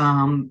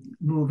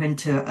move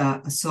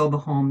into a sober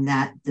home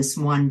that this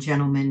one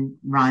gentleman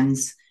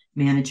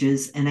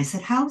manages. And I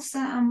said, how's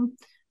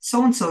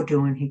so-and-so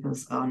doing? He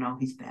goes, oh no,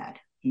 he's bad.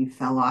 He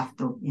fell off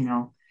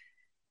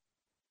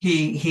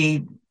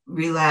he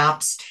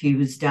relapsed. He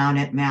was down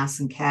at Mass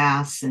and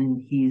Cass,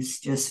 and he's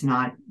just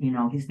not, you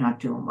know, he's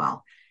not doing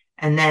well.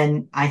 And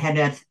then I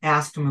had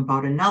asked him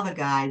about another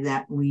guy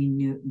that we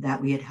knew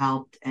that we had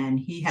helped, and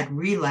he had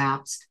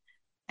relapsed.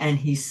 And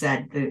he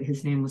said that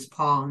his name was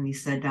Paul, and he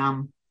said,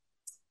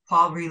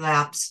 Paul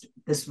relapsed.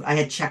 I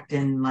had checked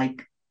in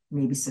like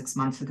maybe 6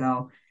 months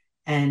ago,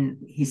 and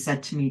he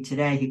said to me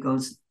today, he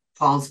goes,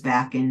 Paul's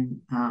back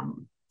in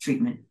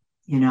treatment,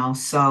 you know.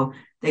 So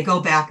they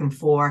go back and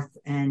forth,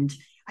 and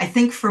I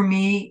think for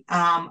me,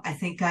 I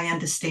think I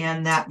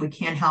understand that we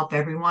can't help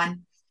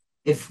everyone.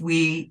 If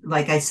we,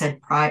 like I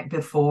said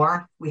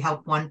before, we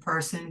help one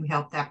person, we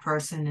help that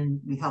person, and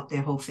we help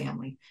their whole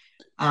family.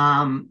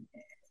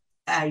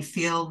 I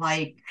feel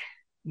like,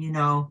 you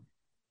know,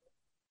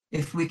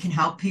 if we can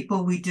help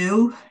people, we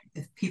do.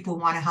 If people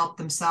want to help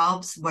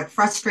themselves, what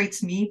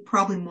frustrates me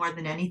probably more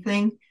than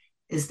anything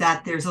is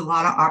that there's a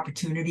lot of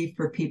opportunity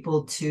for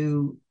people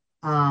to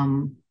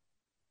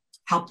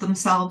help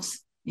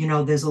themselves. You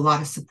know, there's a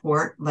lot of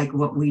support, like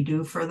what we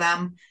do for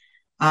them,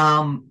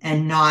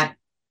 and not.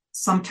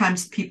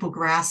 Sometimes people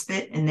grasp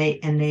it and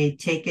they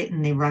take it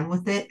and they run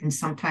with it. And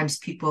sometimes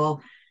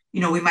people,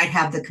 you know, we might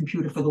have the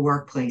computer for the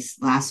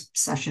workplace. Last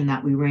session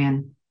that we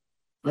ran,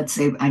 let's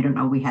say, I don't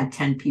know, we had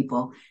 10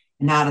 people,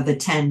 and out of the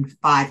 10,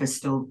 5 are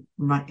still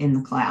in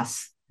the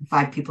class.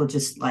 5 people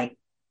just like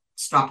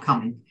stop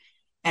coming.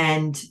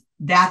 And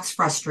that's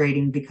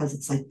frustrating because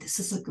it's like, this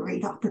is a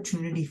great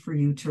opportunity for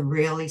you to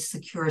really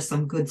secure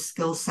some good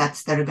skill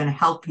sets that are going to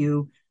help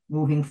you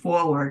moving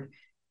forward.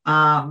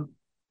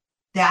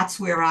 That's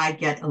where I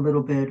get a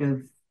little bit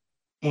of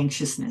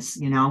anxiousness,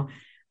 you know.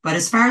 But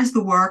as far as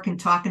the work and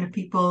talking to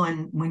people,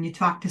 and when you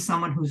talk to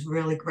someone who's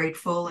really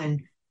grateful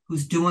and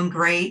who's doing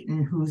great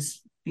and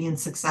who's being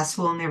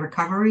successful in their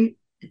recovery,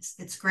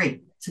 it's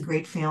great. It's a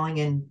great feeling.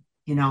 And,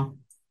 you know,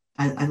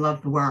 I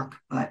love the work,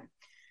 but,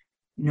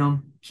 you know,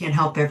 can't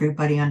help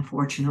everybody,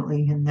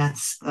 unfortunately. And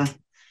that's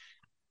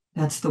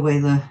the way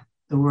the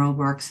world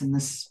works in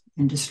this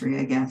industry,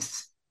 I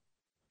guess.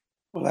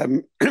 Well,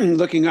 I'm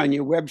looking on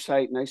your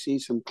website and I see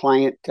some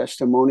client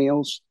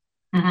testimonials.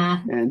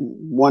 Mm-hmm. And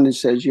one that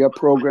says, your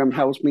program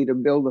helps me to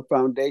build the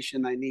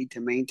foundation I need to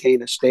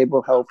maintain a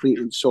stable, healthy,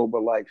 and sober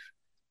life.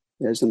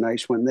 There's a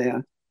nice one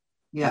there.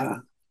 Yeah.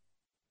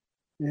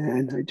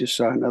 And I just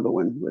saw another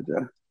one with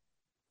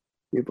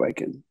if I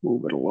can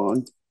move it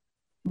along.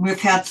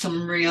 We've had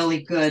some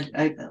really good,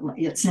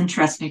 it's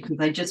interesting because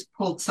I just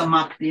pulled some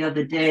up the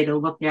other day to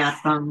look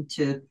at them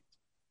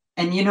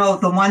and, you know,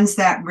 the ones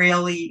that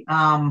really,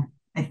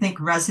 I think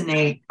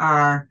resonate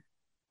are,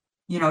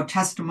 you know,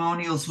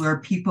 testimonials where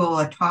people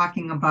are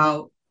talking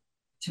about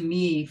to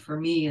me, for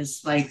me,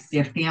 is like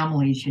their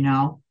families,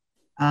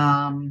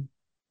 um,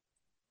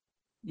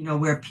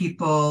 where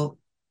people,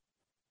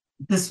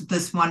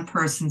 this one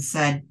person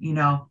said,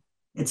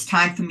 it's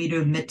time for me to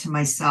admit to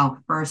myself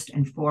first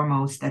and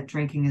foremost that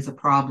drinking is a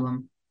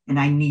problem and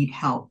I need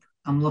help.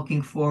 I'm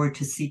looking forward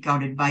to seek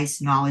out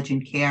advice, knowledge,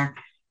 and care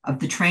of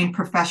the trained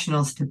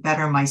professionals to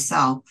better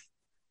myself.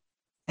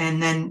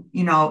 And then,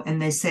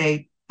 and they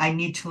say, I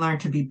need to learn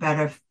to be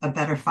a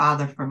better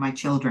father for my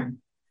children.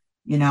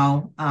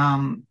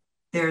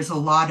 There's a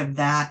lot of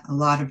that, a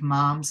lot of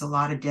moms, a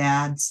lot of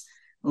dads,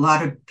 a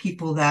lot of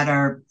people that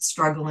are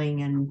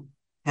struggling and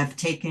have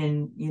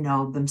taken,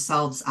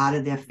 themselves out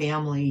of their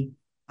family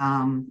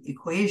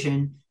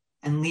equation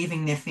and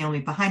leaving their family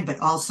behind,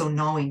 but also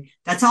knowing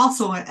that's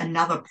also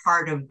another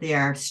part of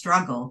their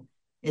struggle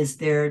is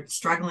they're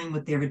struggling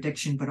with their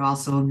addiction, but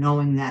also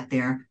knowing that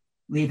they're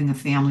leaving a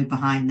family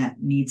behind that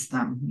needs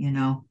them,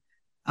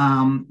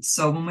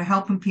 so when we're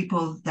helping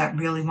people that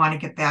really want to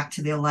get back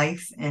to their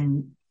life,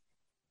 and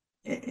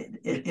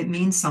it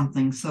means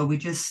something. So we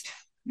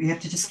have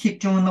to just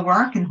keep doing the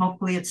work, and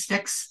hopefully it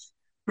sticks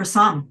for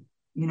some,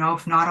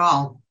 if not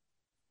all.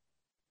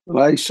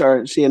 Well, I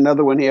see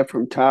another one here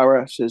from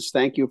Tara. Says,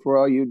 thank you for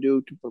all you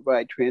do to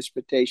provide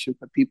transportation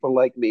for people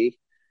like me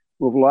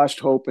who have lost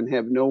hope and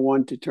have no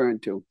one to turn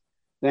to.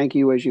 Thank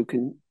you as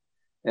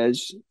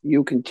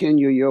you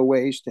continue your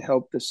ways to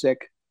help the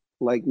sick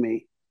like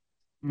me.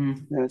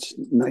 That's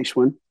a nice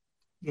one.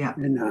 Yeah.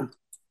 And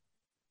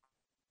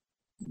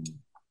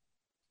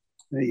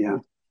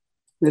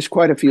there's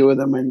quite a few of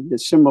them, and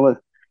there's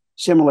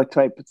similar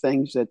type of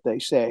things that they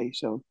say.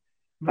 So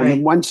right. On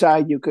the one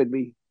side, you could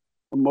be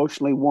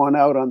emotionally worn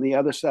out. On the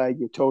other side,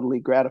 you're totally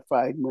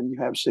gratified when you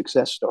have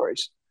success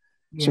stories.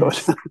 Yes. So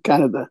it's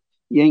kind of the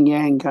yin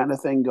yang kind of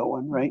thing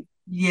going, right?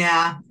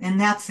 Yeah. And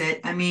that's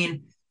it. I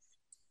mean,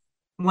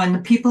 when the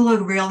people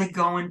are really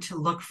going to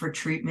look for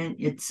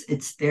treatment,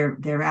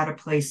 they're at a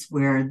place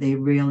where they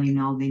really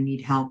know they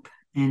need help.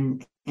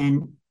 And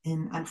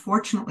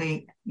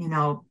unfortunately,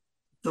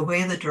 the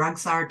way the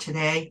drugs are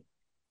today,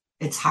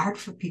 it's hard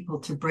for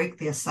people to break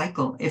their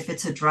cycle if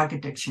it's a drug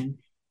addiction.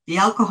 The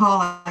alcohol,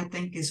 I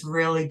think, is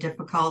really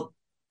difficult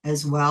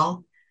as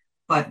well.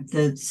 But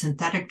the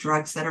synthetic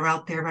drugs that are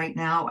out there right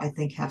now, I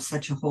think, have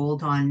such a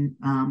hold on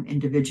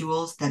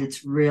individuals that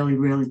it's really,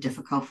 really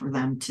difficult for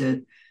them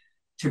to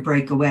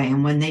break away.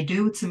 And when they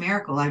do, it's a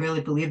miracle. I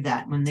really believe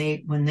that. When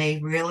they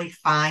really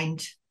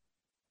find,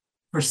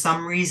 for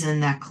some reason,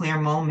 that clear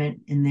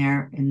moment in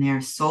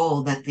their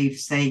soul that they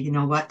say, you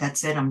know what,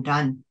 that's it, I'm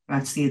done.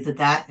 It's either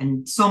that,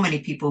 and so many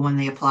people when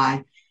they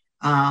apply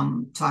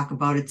talk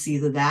about it's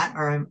either that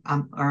or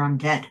I'm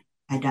dead,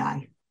 I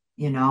die,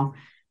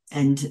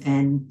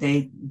 and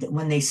they,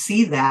 when they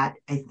see that,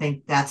 I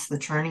think that's the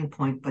turning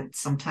point. But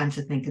sometimes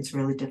I think it's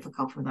really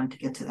difficult for them to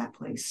get to that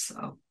place.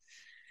 So,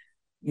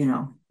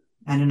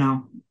 I don't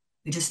know.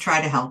 We just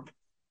try to help.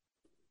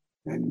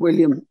 And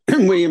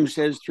William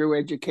says, through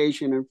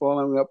education and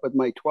following up with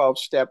my 12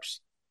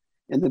 steps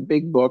in the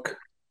big book,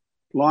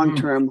 long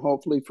term,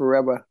 hopefully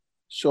forever,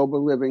 sober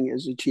living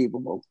is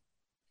achievable.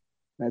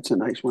 That's a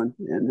nice one.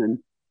 And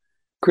then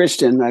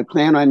Kristen, I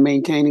plan on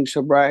maintaining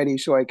sobriety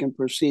so I can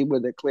proceed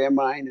with a clear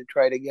mind and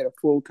try to get a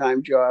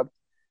full-time job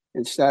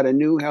and start a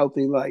new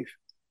healthy life.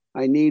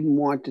 I need and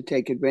want to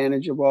take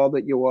advantage of all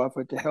that you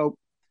offer to help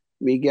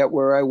me get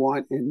where I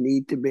want and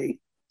need to be.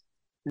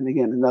 And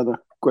again, another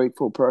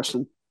grateful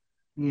person.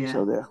 Yeah.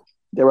 So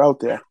they're out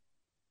there.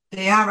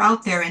 They are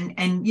out there,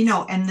 and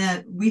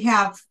we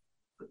have.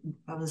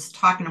 I was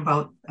talking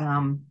about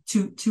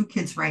two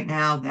kids right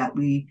now that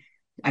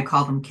I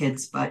call them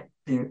kids, but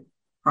they're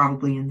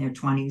probably in their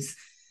 20s.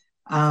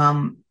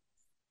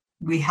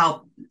 We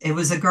help. It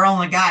was a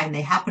girl and a guy, and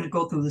they happen to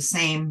go through the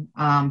same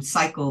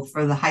cycle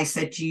for the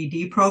high-set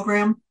GED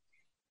program,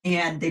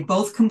 and they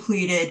both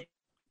completed.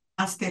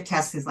 Their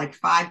tests is like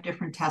 5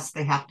 different tests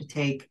they have to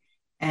take,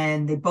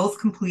 and they both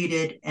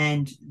completed.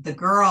 And the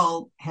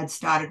girl had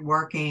started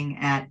working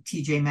at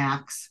TJ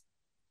Maxx,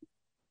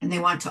 and they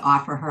wanted to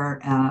offer her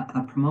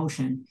a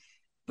promotion,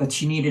 but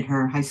she needed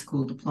her high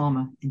school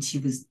diploma, and she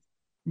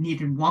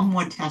needed one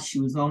more test. She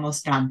was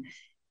almost done,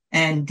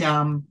 and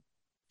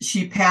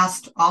she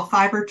passed all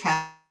 5 of her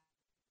tests.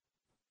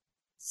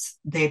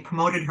 They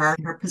promoted her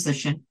in her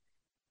position.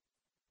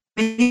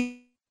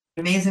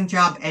 Amazing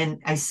job.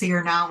 And I see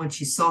her now, and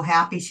she's so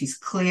happy. She's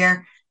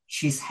clear.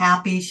 She's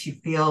happy. She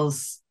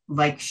feels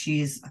like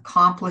she's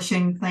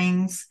accomplishing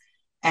things.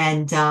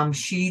 And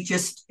she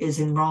just is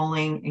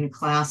enrolling in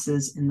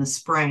classes in the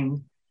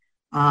spring.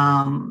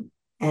 And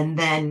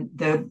then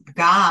the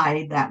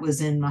guy that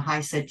was in the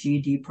high-set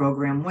GED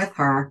program with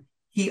her,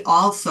 he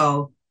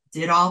also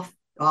did all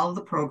of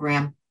the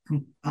program,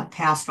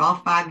 passed all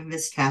 5 of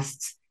his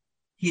tests.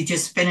 He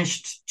just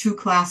finished 2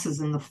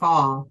 classes in the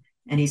fall,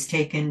 and he's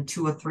taken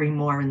 2 or 3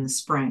 more in the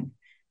spring.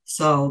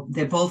 So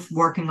they're both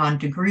working on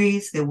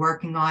degrees. They're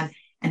working on,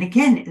 and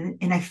again,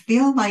 and I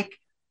feel like,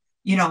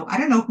 I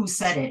don't know who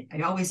said it.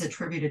 I always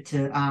attribute it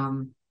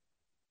to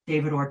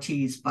David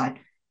Ortiz, but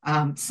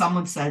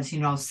someone says,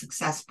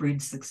 success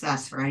breeds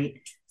success, right?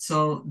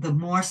 So the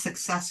more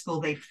successful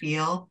they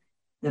feel,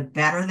 the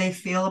better they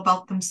feel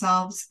about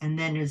themselves. And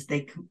then as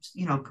they,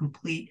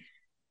 complete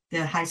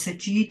the high set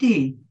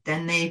GED,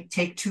 then they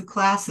take 2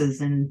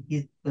 classes, and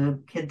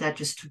the kid that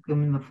just took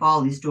them in the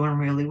fall, he's doing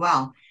really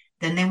well.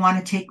 Then they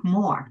want to take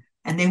more,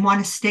 and they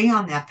want to stay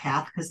on that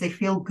path because they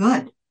feel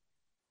good.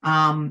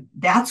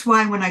 That's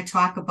why when I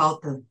talk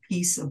about the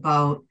piece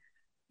about,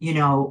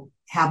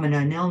 having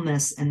an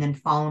illness and then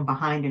falling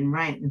behind in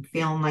rent and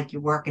feeling like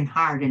you're working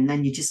hard and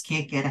then you just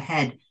can't get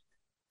ahead,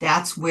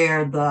 that's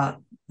where the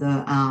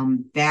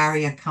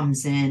barrier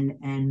comes in,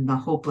 and the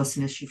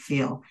hopelessness you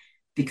feel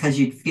because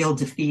you feel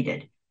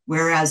defeated.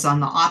 Whereas on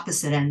the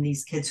opposite end,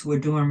 these kids who are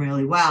doing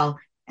really well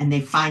and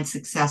they find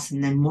success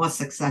and then more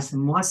success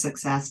and more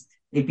success,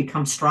 they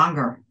become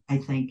stronger, I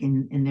think,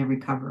 in their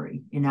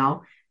recovery,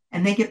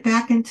 and they get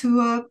back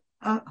into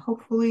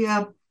hopefully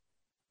a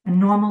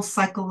normal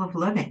cycle of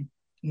living,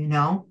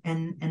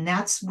 and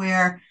that's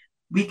where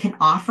we can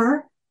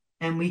offer,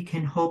 and we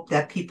can hope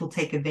that people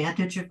take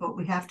advantage of what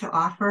we have to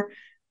offer,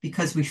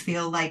 because we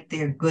feel like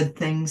they're good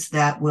things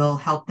that will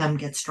help them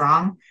get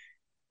strong.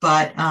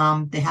 But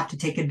they have to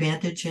take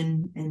advantage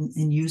and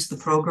use the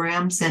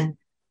programs, and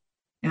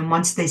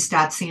once they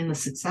start seeing the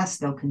success,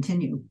 they'll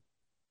continue.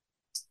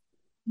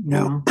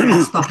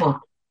 That's the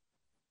hope.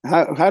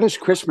 How does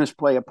Christmas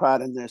play a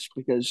part in this?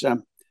 Because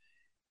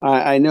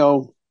I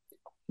know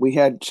we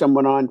had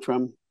someone on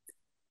from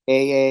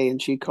AA,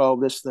 and she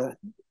called this the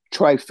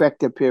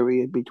trifecta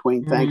period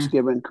between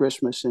Thanksgiving,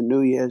 Christmas, and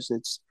New Year's.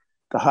 It's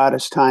the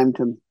hardest time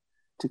to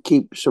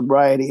keep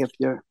sobriety if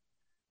you're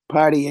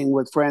partying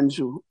with friends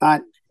who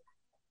aren't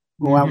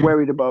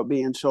worried about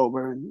being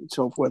sober and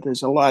so forth.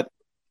 There's a lot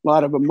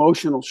of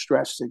emotional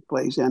stress that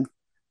plays in.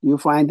 Do you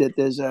find that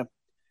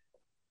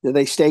do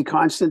they stay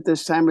constant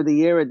this time of the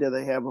year, or do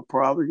they have a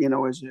problem?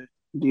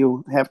 Do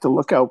you have to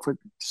look out for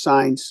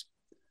signs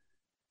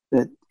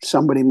that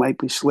somebody might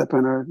be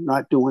slipping or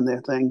not doing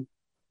their thing?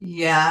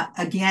 Yeah.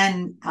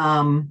 Again,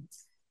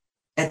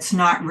 it's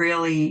not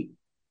really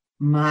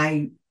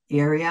my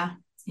area,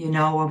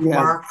 of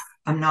work.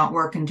 I'm not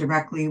working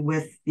directly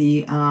with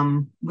the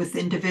with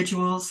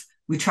individuals.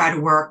 We try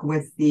to work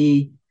with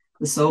the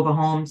sober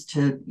homes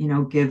to,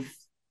 give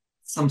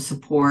some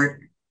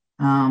support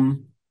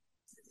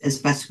as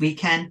best we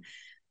can,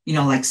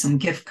 like some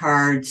gift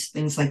cards,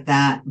 things like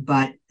that.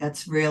 But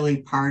that's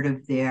really part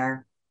of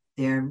their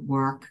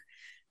work.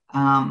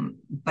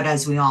 But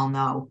as we all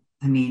know,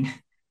 I mean,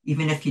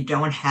 even if you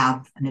don't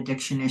have an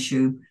addiction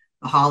issue,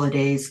 the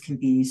holidays can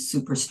be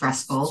super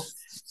stressful,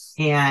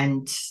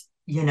 and,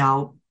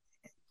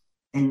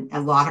 and a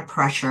lot of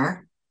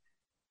pressure.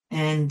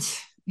 And,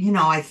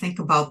 I think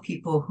about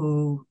people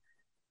who,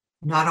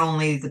 not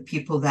only the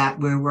people that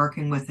we're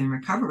working with in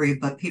recovery,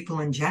 but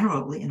people in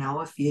general,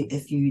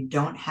 if you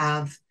don't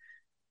have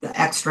the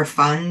extra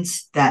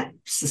funds that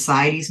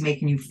society's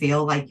making you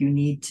feel like you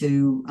need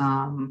to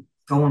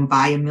go and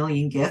buy a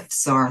million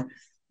gifts, or,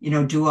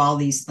 do all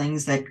these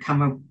things that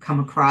come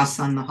across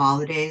on the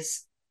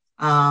holidays,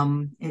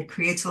 it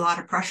creates a lot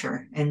of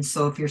pressure. And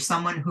so if you're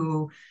someone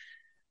who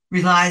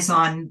relies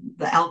on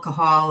the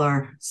alcohol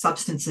or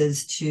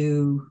substances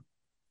to,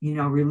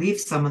 relieve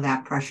some of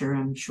that pressure,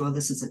 I'm sure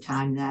this is a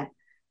time that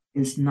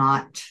is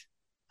not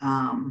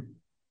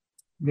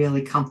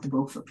really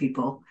comfortable for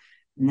people.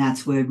 And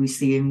that's where we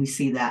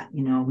see that,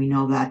 we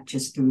know that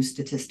just through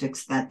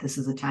statistics, that this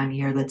is a time of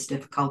year that's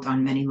difficult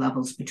on many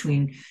levels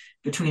between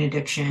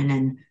addiction.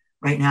 And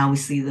right now we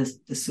see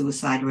the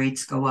suicide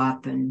rates go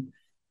up, and,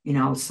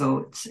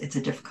 so it's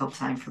a difficult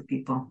time for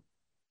people.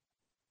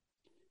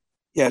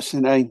 Yes.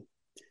 And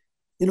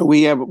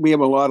we have a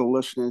lot of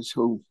listeners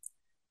who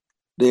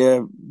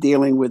they're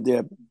dealing with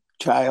their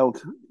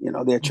child,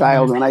 their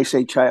child. When I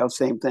say child,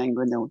 same thing,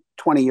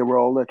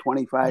 20-year-old or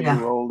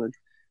 25-year-old. And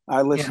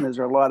our listeners,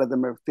 a lot of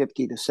them are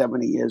 50 to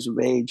 70 years of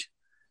age.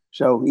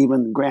 So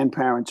even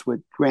grandparents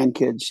with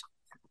grandkids.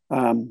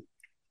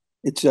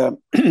 It's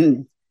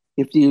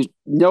if you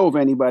know of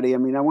anybody, I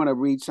want to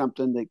read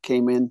something that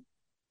came in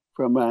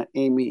from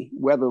Amy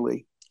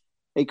Weatherly.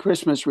 A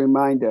Christmas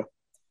reminder.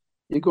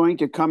 You're going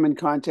to come in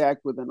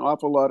contact with an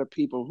awful lot of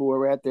people who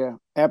are at their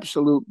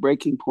absolute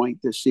breaking point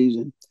this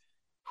season.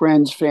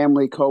 Friends,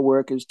 family,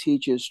 co-workers,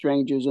 teachers,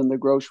 strangers in the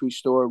grocery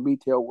store,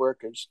 retail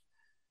workers.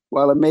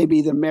 While it may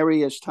be the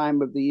merriest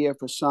time of the year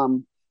for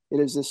some, it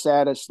is the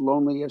saddest,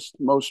 loneliest,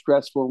 most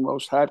stressful,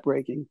 most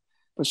heartbreaking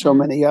for so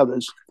many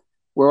others.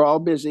 We're all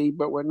busy,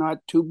 but we're not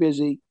too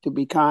busy to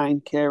be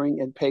kind, caring,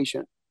 and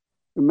patient.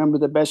 Remember,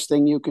 the best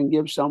thing you can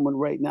give someone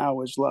right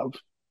now is love.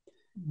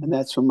 And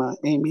that's from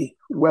Amy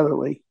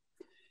Weatherly.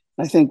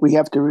 I think we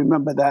have to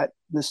remember that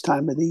this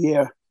time of the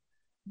year,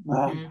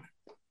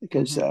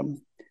 because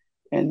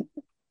and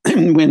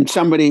when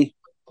somebody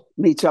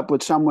meets up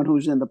with someone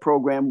who's in the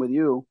program with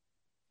you,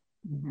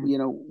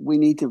 we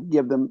need to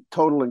give them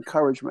total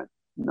encouragement,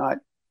 not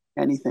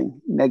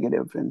anything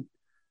negative. And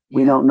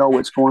we don't know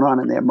what's going on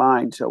in their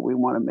mind, so we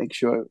want to make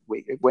sure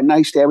if we're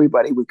nice to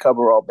everybody, we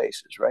cover all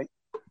bases, right?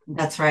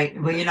 That's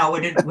right. Well,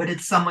 what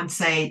did someone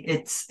say?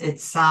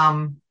 It's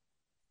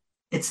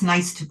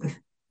nice to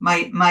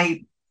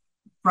my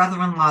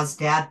brother-in-law's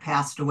dad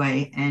passed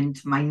away, and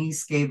my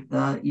niece gave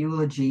the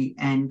eulogy,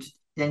 and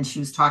then she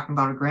was talking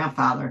about her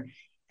grandfather,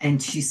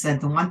 and she said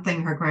the one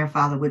thing her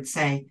grandfather would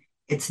say,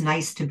 it's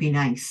nice to be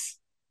nice,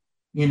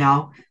 you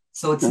know?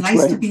 So it's That's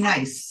nice to right. be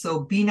nice.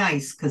 So be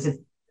nice, because if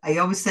I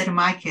always say to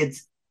my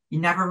kids, you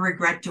never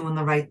regret doing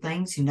the right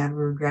things, you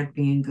never regret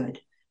being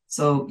good.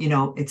 So,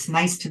 it's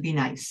nice to be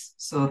nice.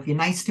 So if you're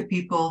nice to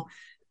people,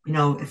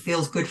 it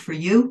feels good for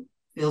you,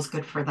 feels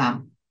good for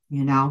them,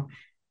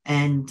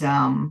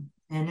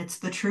 and it's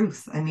the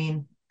truth. I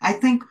mean, I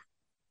think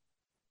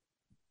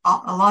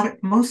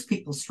most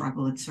people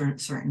struggle at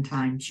certain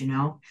times, If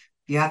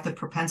you have the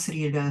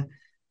propensity to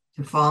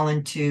fall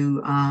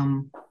into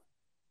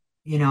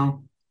you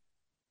know,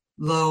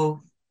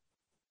 low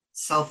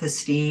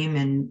self-esteem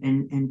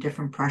and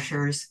different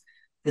pressures,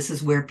 this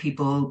is where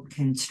people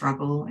can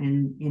struggle,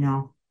 and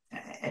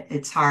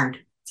it's hard.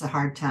 It's a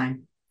hard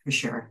time for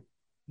sure.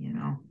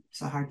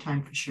 It's a hard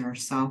time for sure.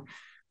 So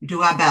we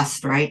do our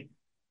best, right?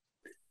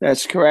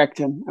 That's correct.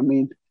 And I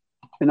mean,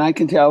 and I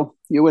can tell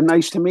you were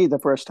nice to me the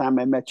first time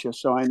I met you,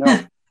 so I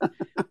know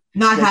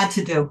Not that hard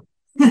to do.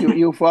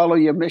 you follow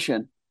your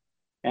mission.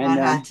 And Not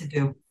hard to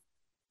do.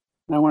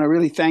 I want to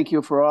really thank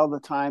you for all the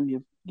time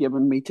you've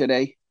given me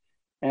today.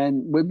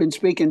 And we've been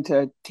speaking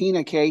to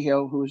Tina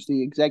Cahill, who's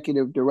the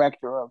executive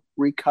director of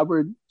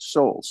Recovered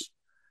Souls.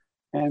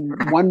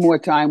 And one more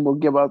time, we'll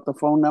give out the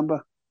phone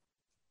number.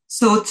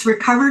 So it's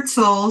Recovered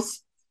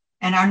Souls,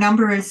 and our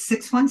number is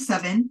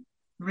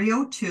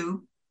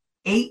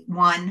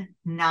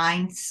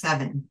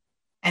 617-302-8197.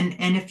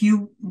 And if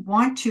you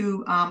want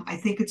to, I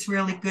think it's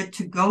really good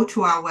to go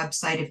to our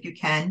website if you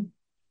can,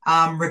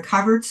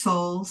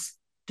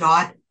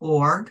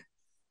 recoveredsouls.org,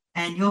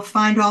 and you'll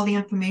find all the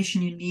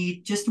information you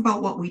need just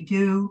about what we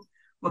do,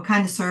 what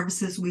kind of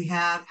services we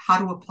have, how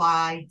to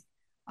apply,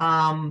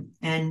 and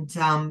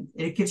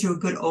it gives you a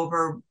good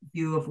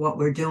overview of what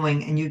we're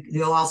doing. And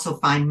you'll also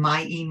find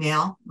my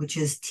email, which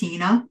is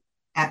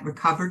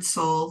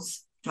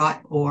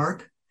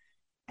tina@recoveredsouls.org,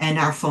 and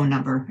our phone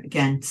number,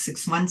 again,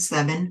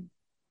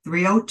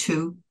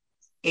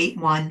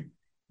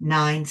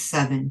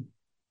 617-302-8197.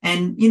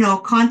 And,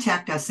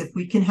 contact us. If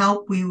we can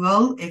help, we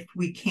will. If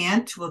we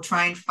can't, we'll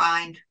try and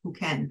find who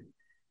can.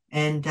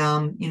 And,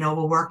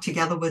 we'll work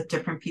together with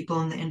different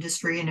people in the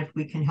industry. And if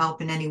we can help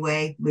in any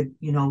way, we'd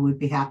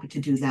be happy to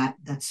do that.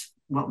 That's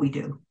what we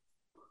do.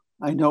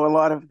 I know a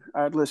lot of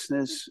our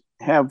listeners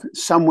have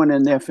someone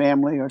in their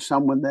family or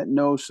someone that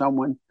knows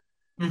someone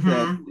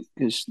that,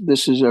 because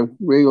this is a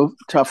real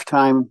tough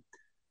time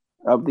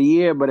of the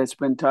year, but it's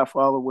been tough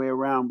all the way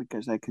around,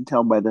 because I can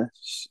tell by the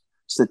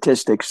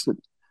statistics that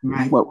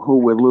who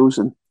we're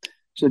losing.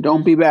 So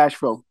don't be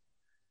bashful.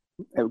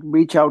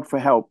 Reach out for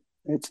help.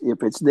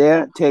 If it's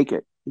there, take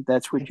it.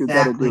 That's what you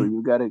got to do.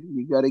 You got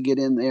to get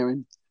in there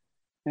and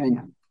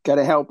got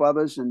to help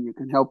others, and you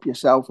can help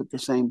yourself at the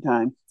same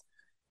time.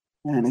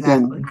 And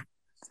again,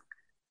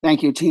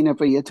 thank you, Tina,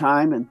 for your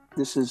time. And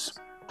this is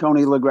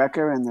Tony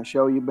LaGreca, and the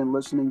show you've been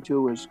listening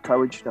to is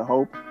Courage to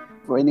Hope.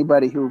 For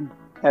anybody who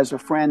has a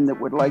friend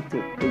that would like to,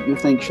 that you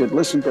think should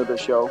listen to the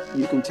show,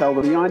 you can tell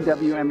them on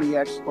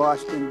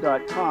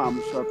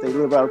WMEXBoston.com. So if they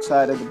live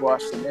outside of the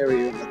Boston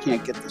area and they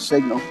can't get the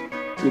signal,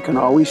 you can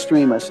always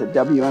stream us at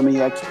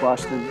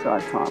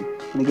WMEXBoston.com.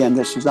 And again,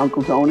 this is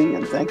Uncle Tony,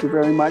 and thank you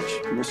very much.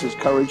 And this is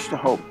Courage to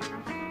Hope.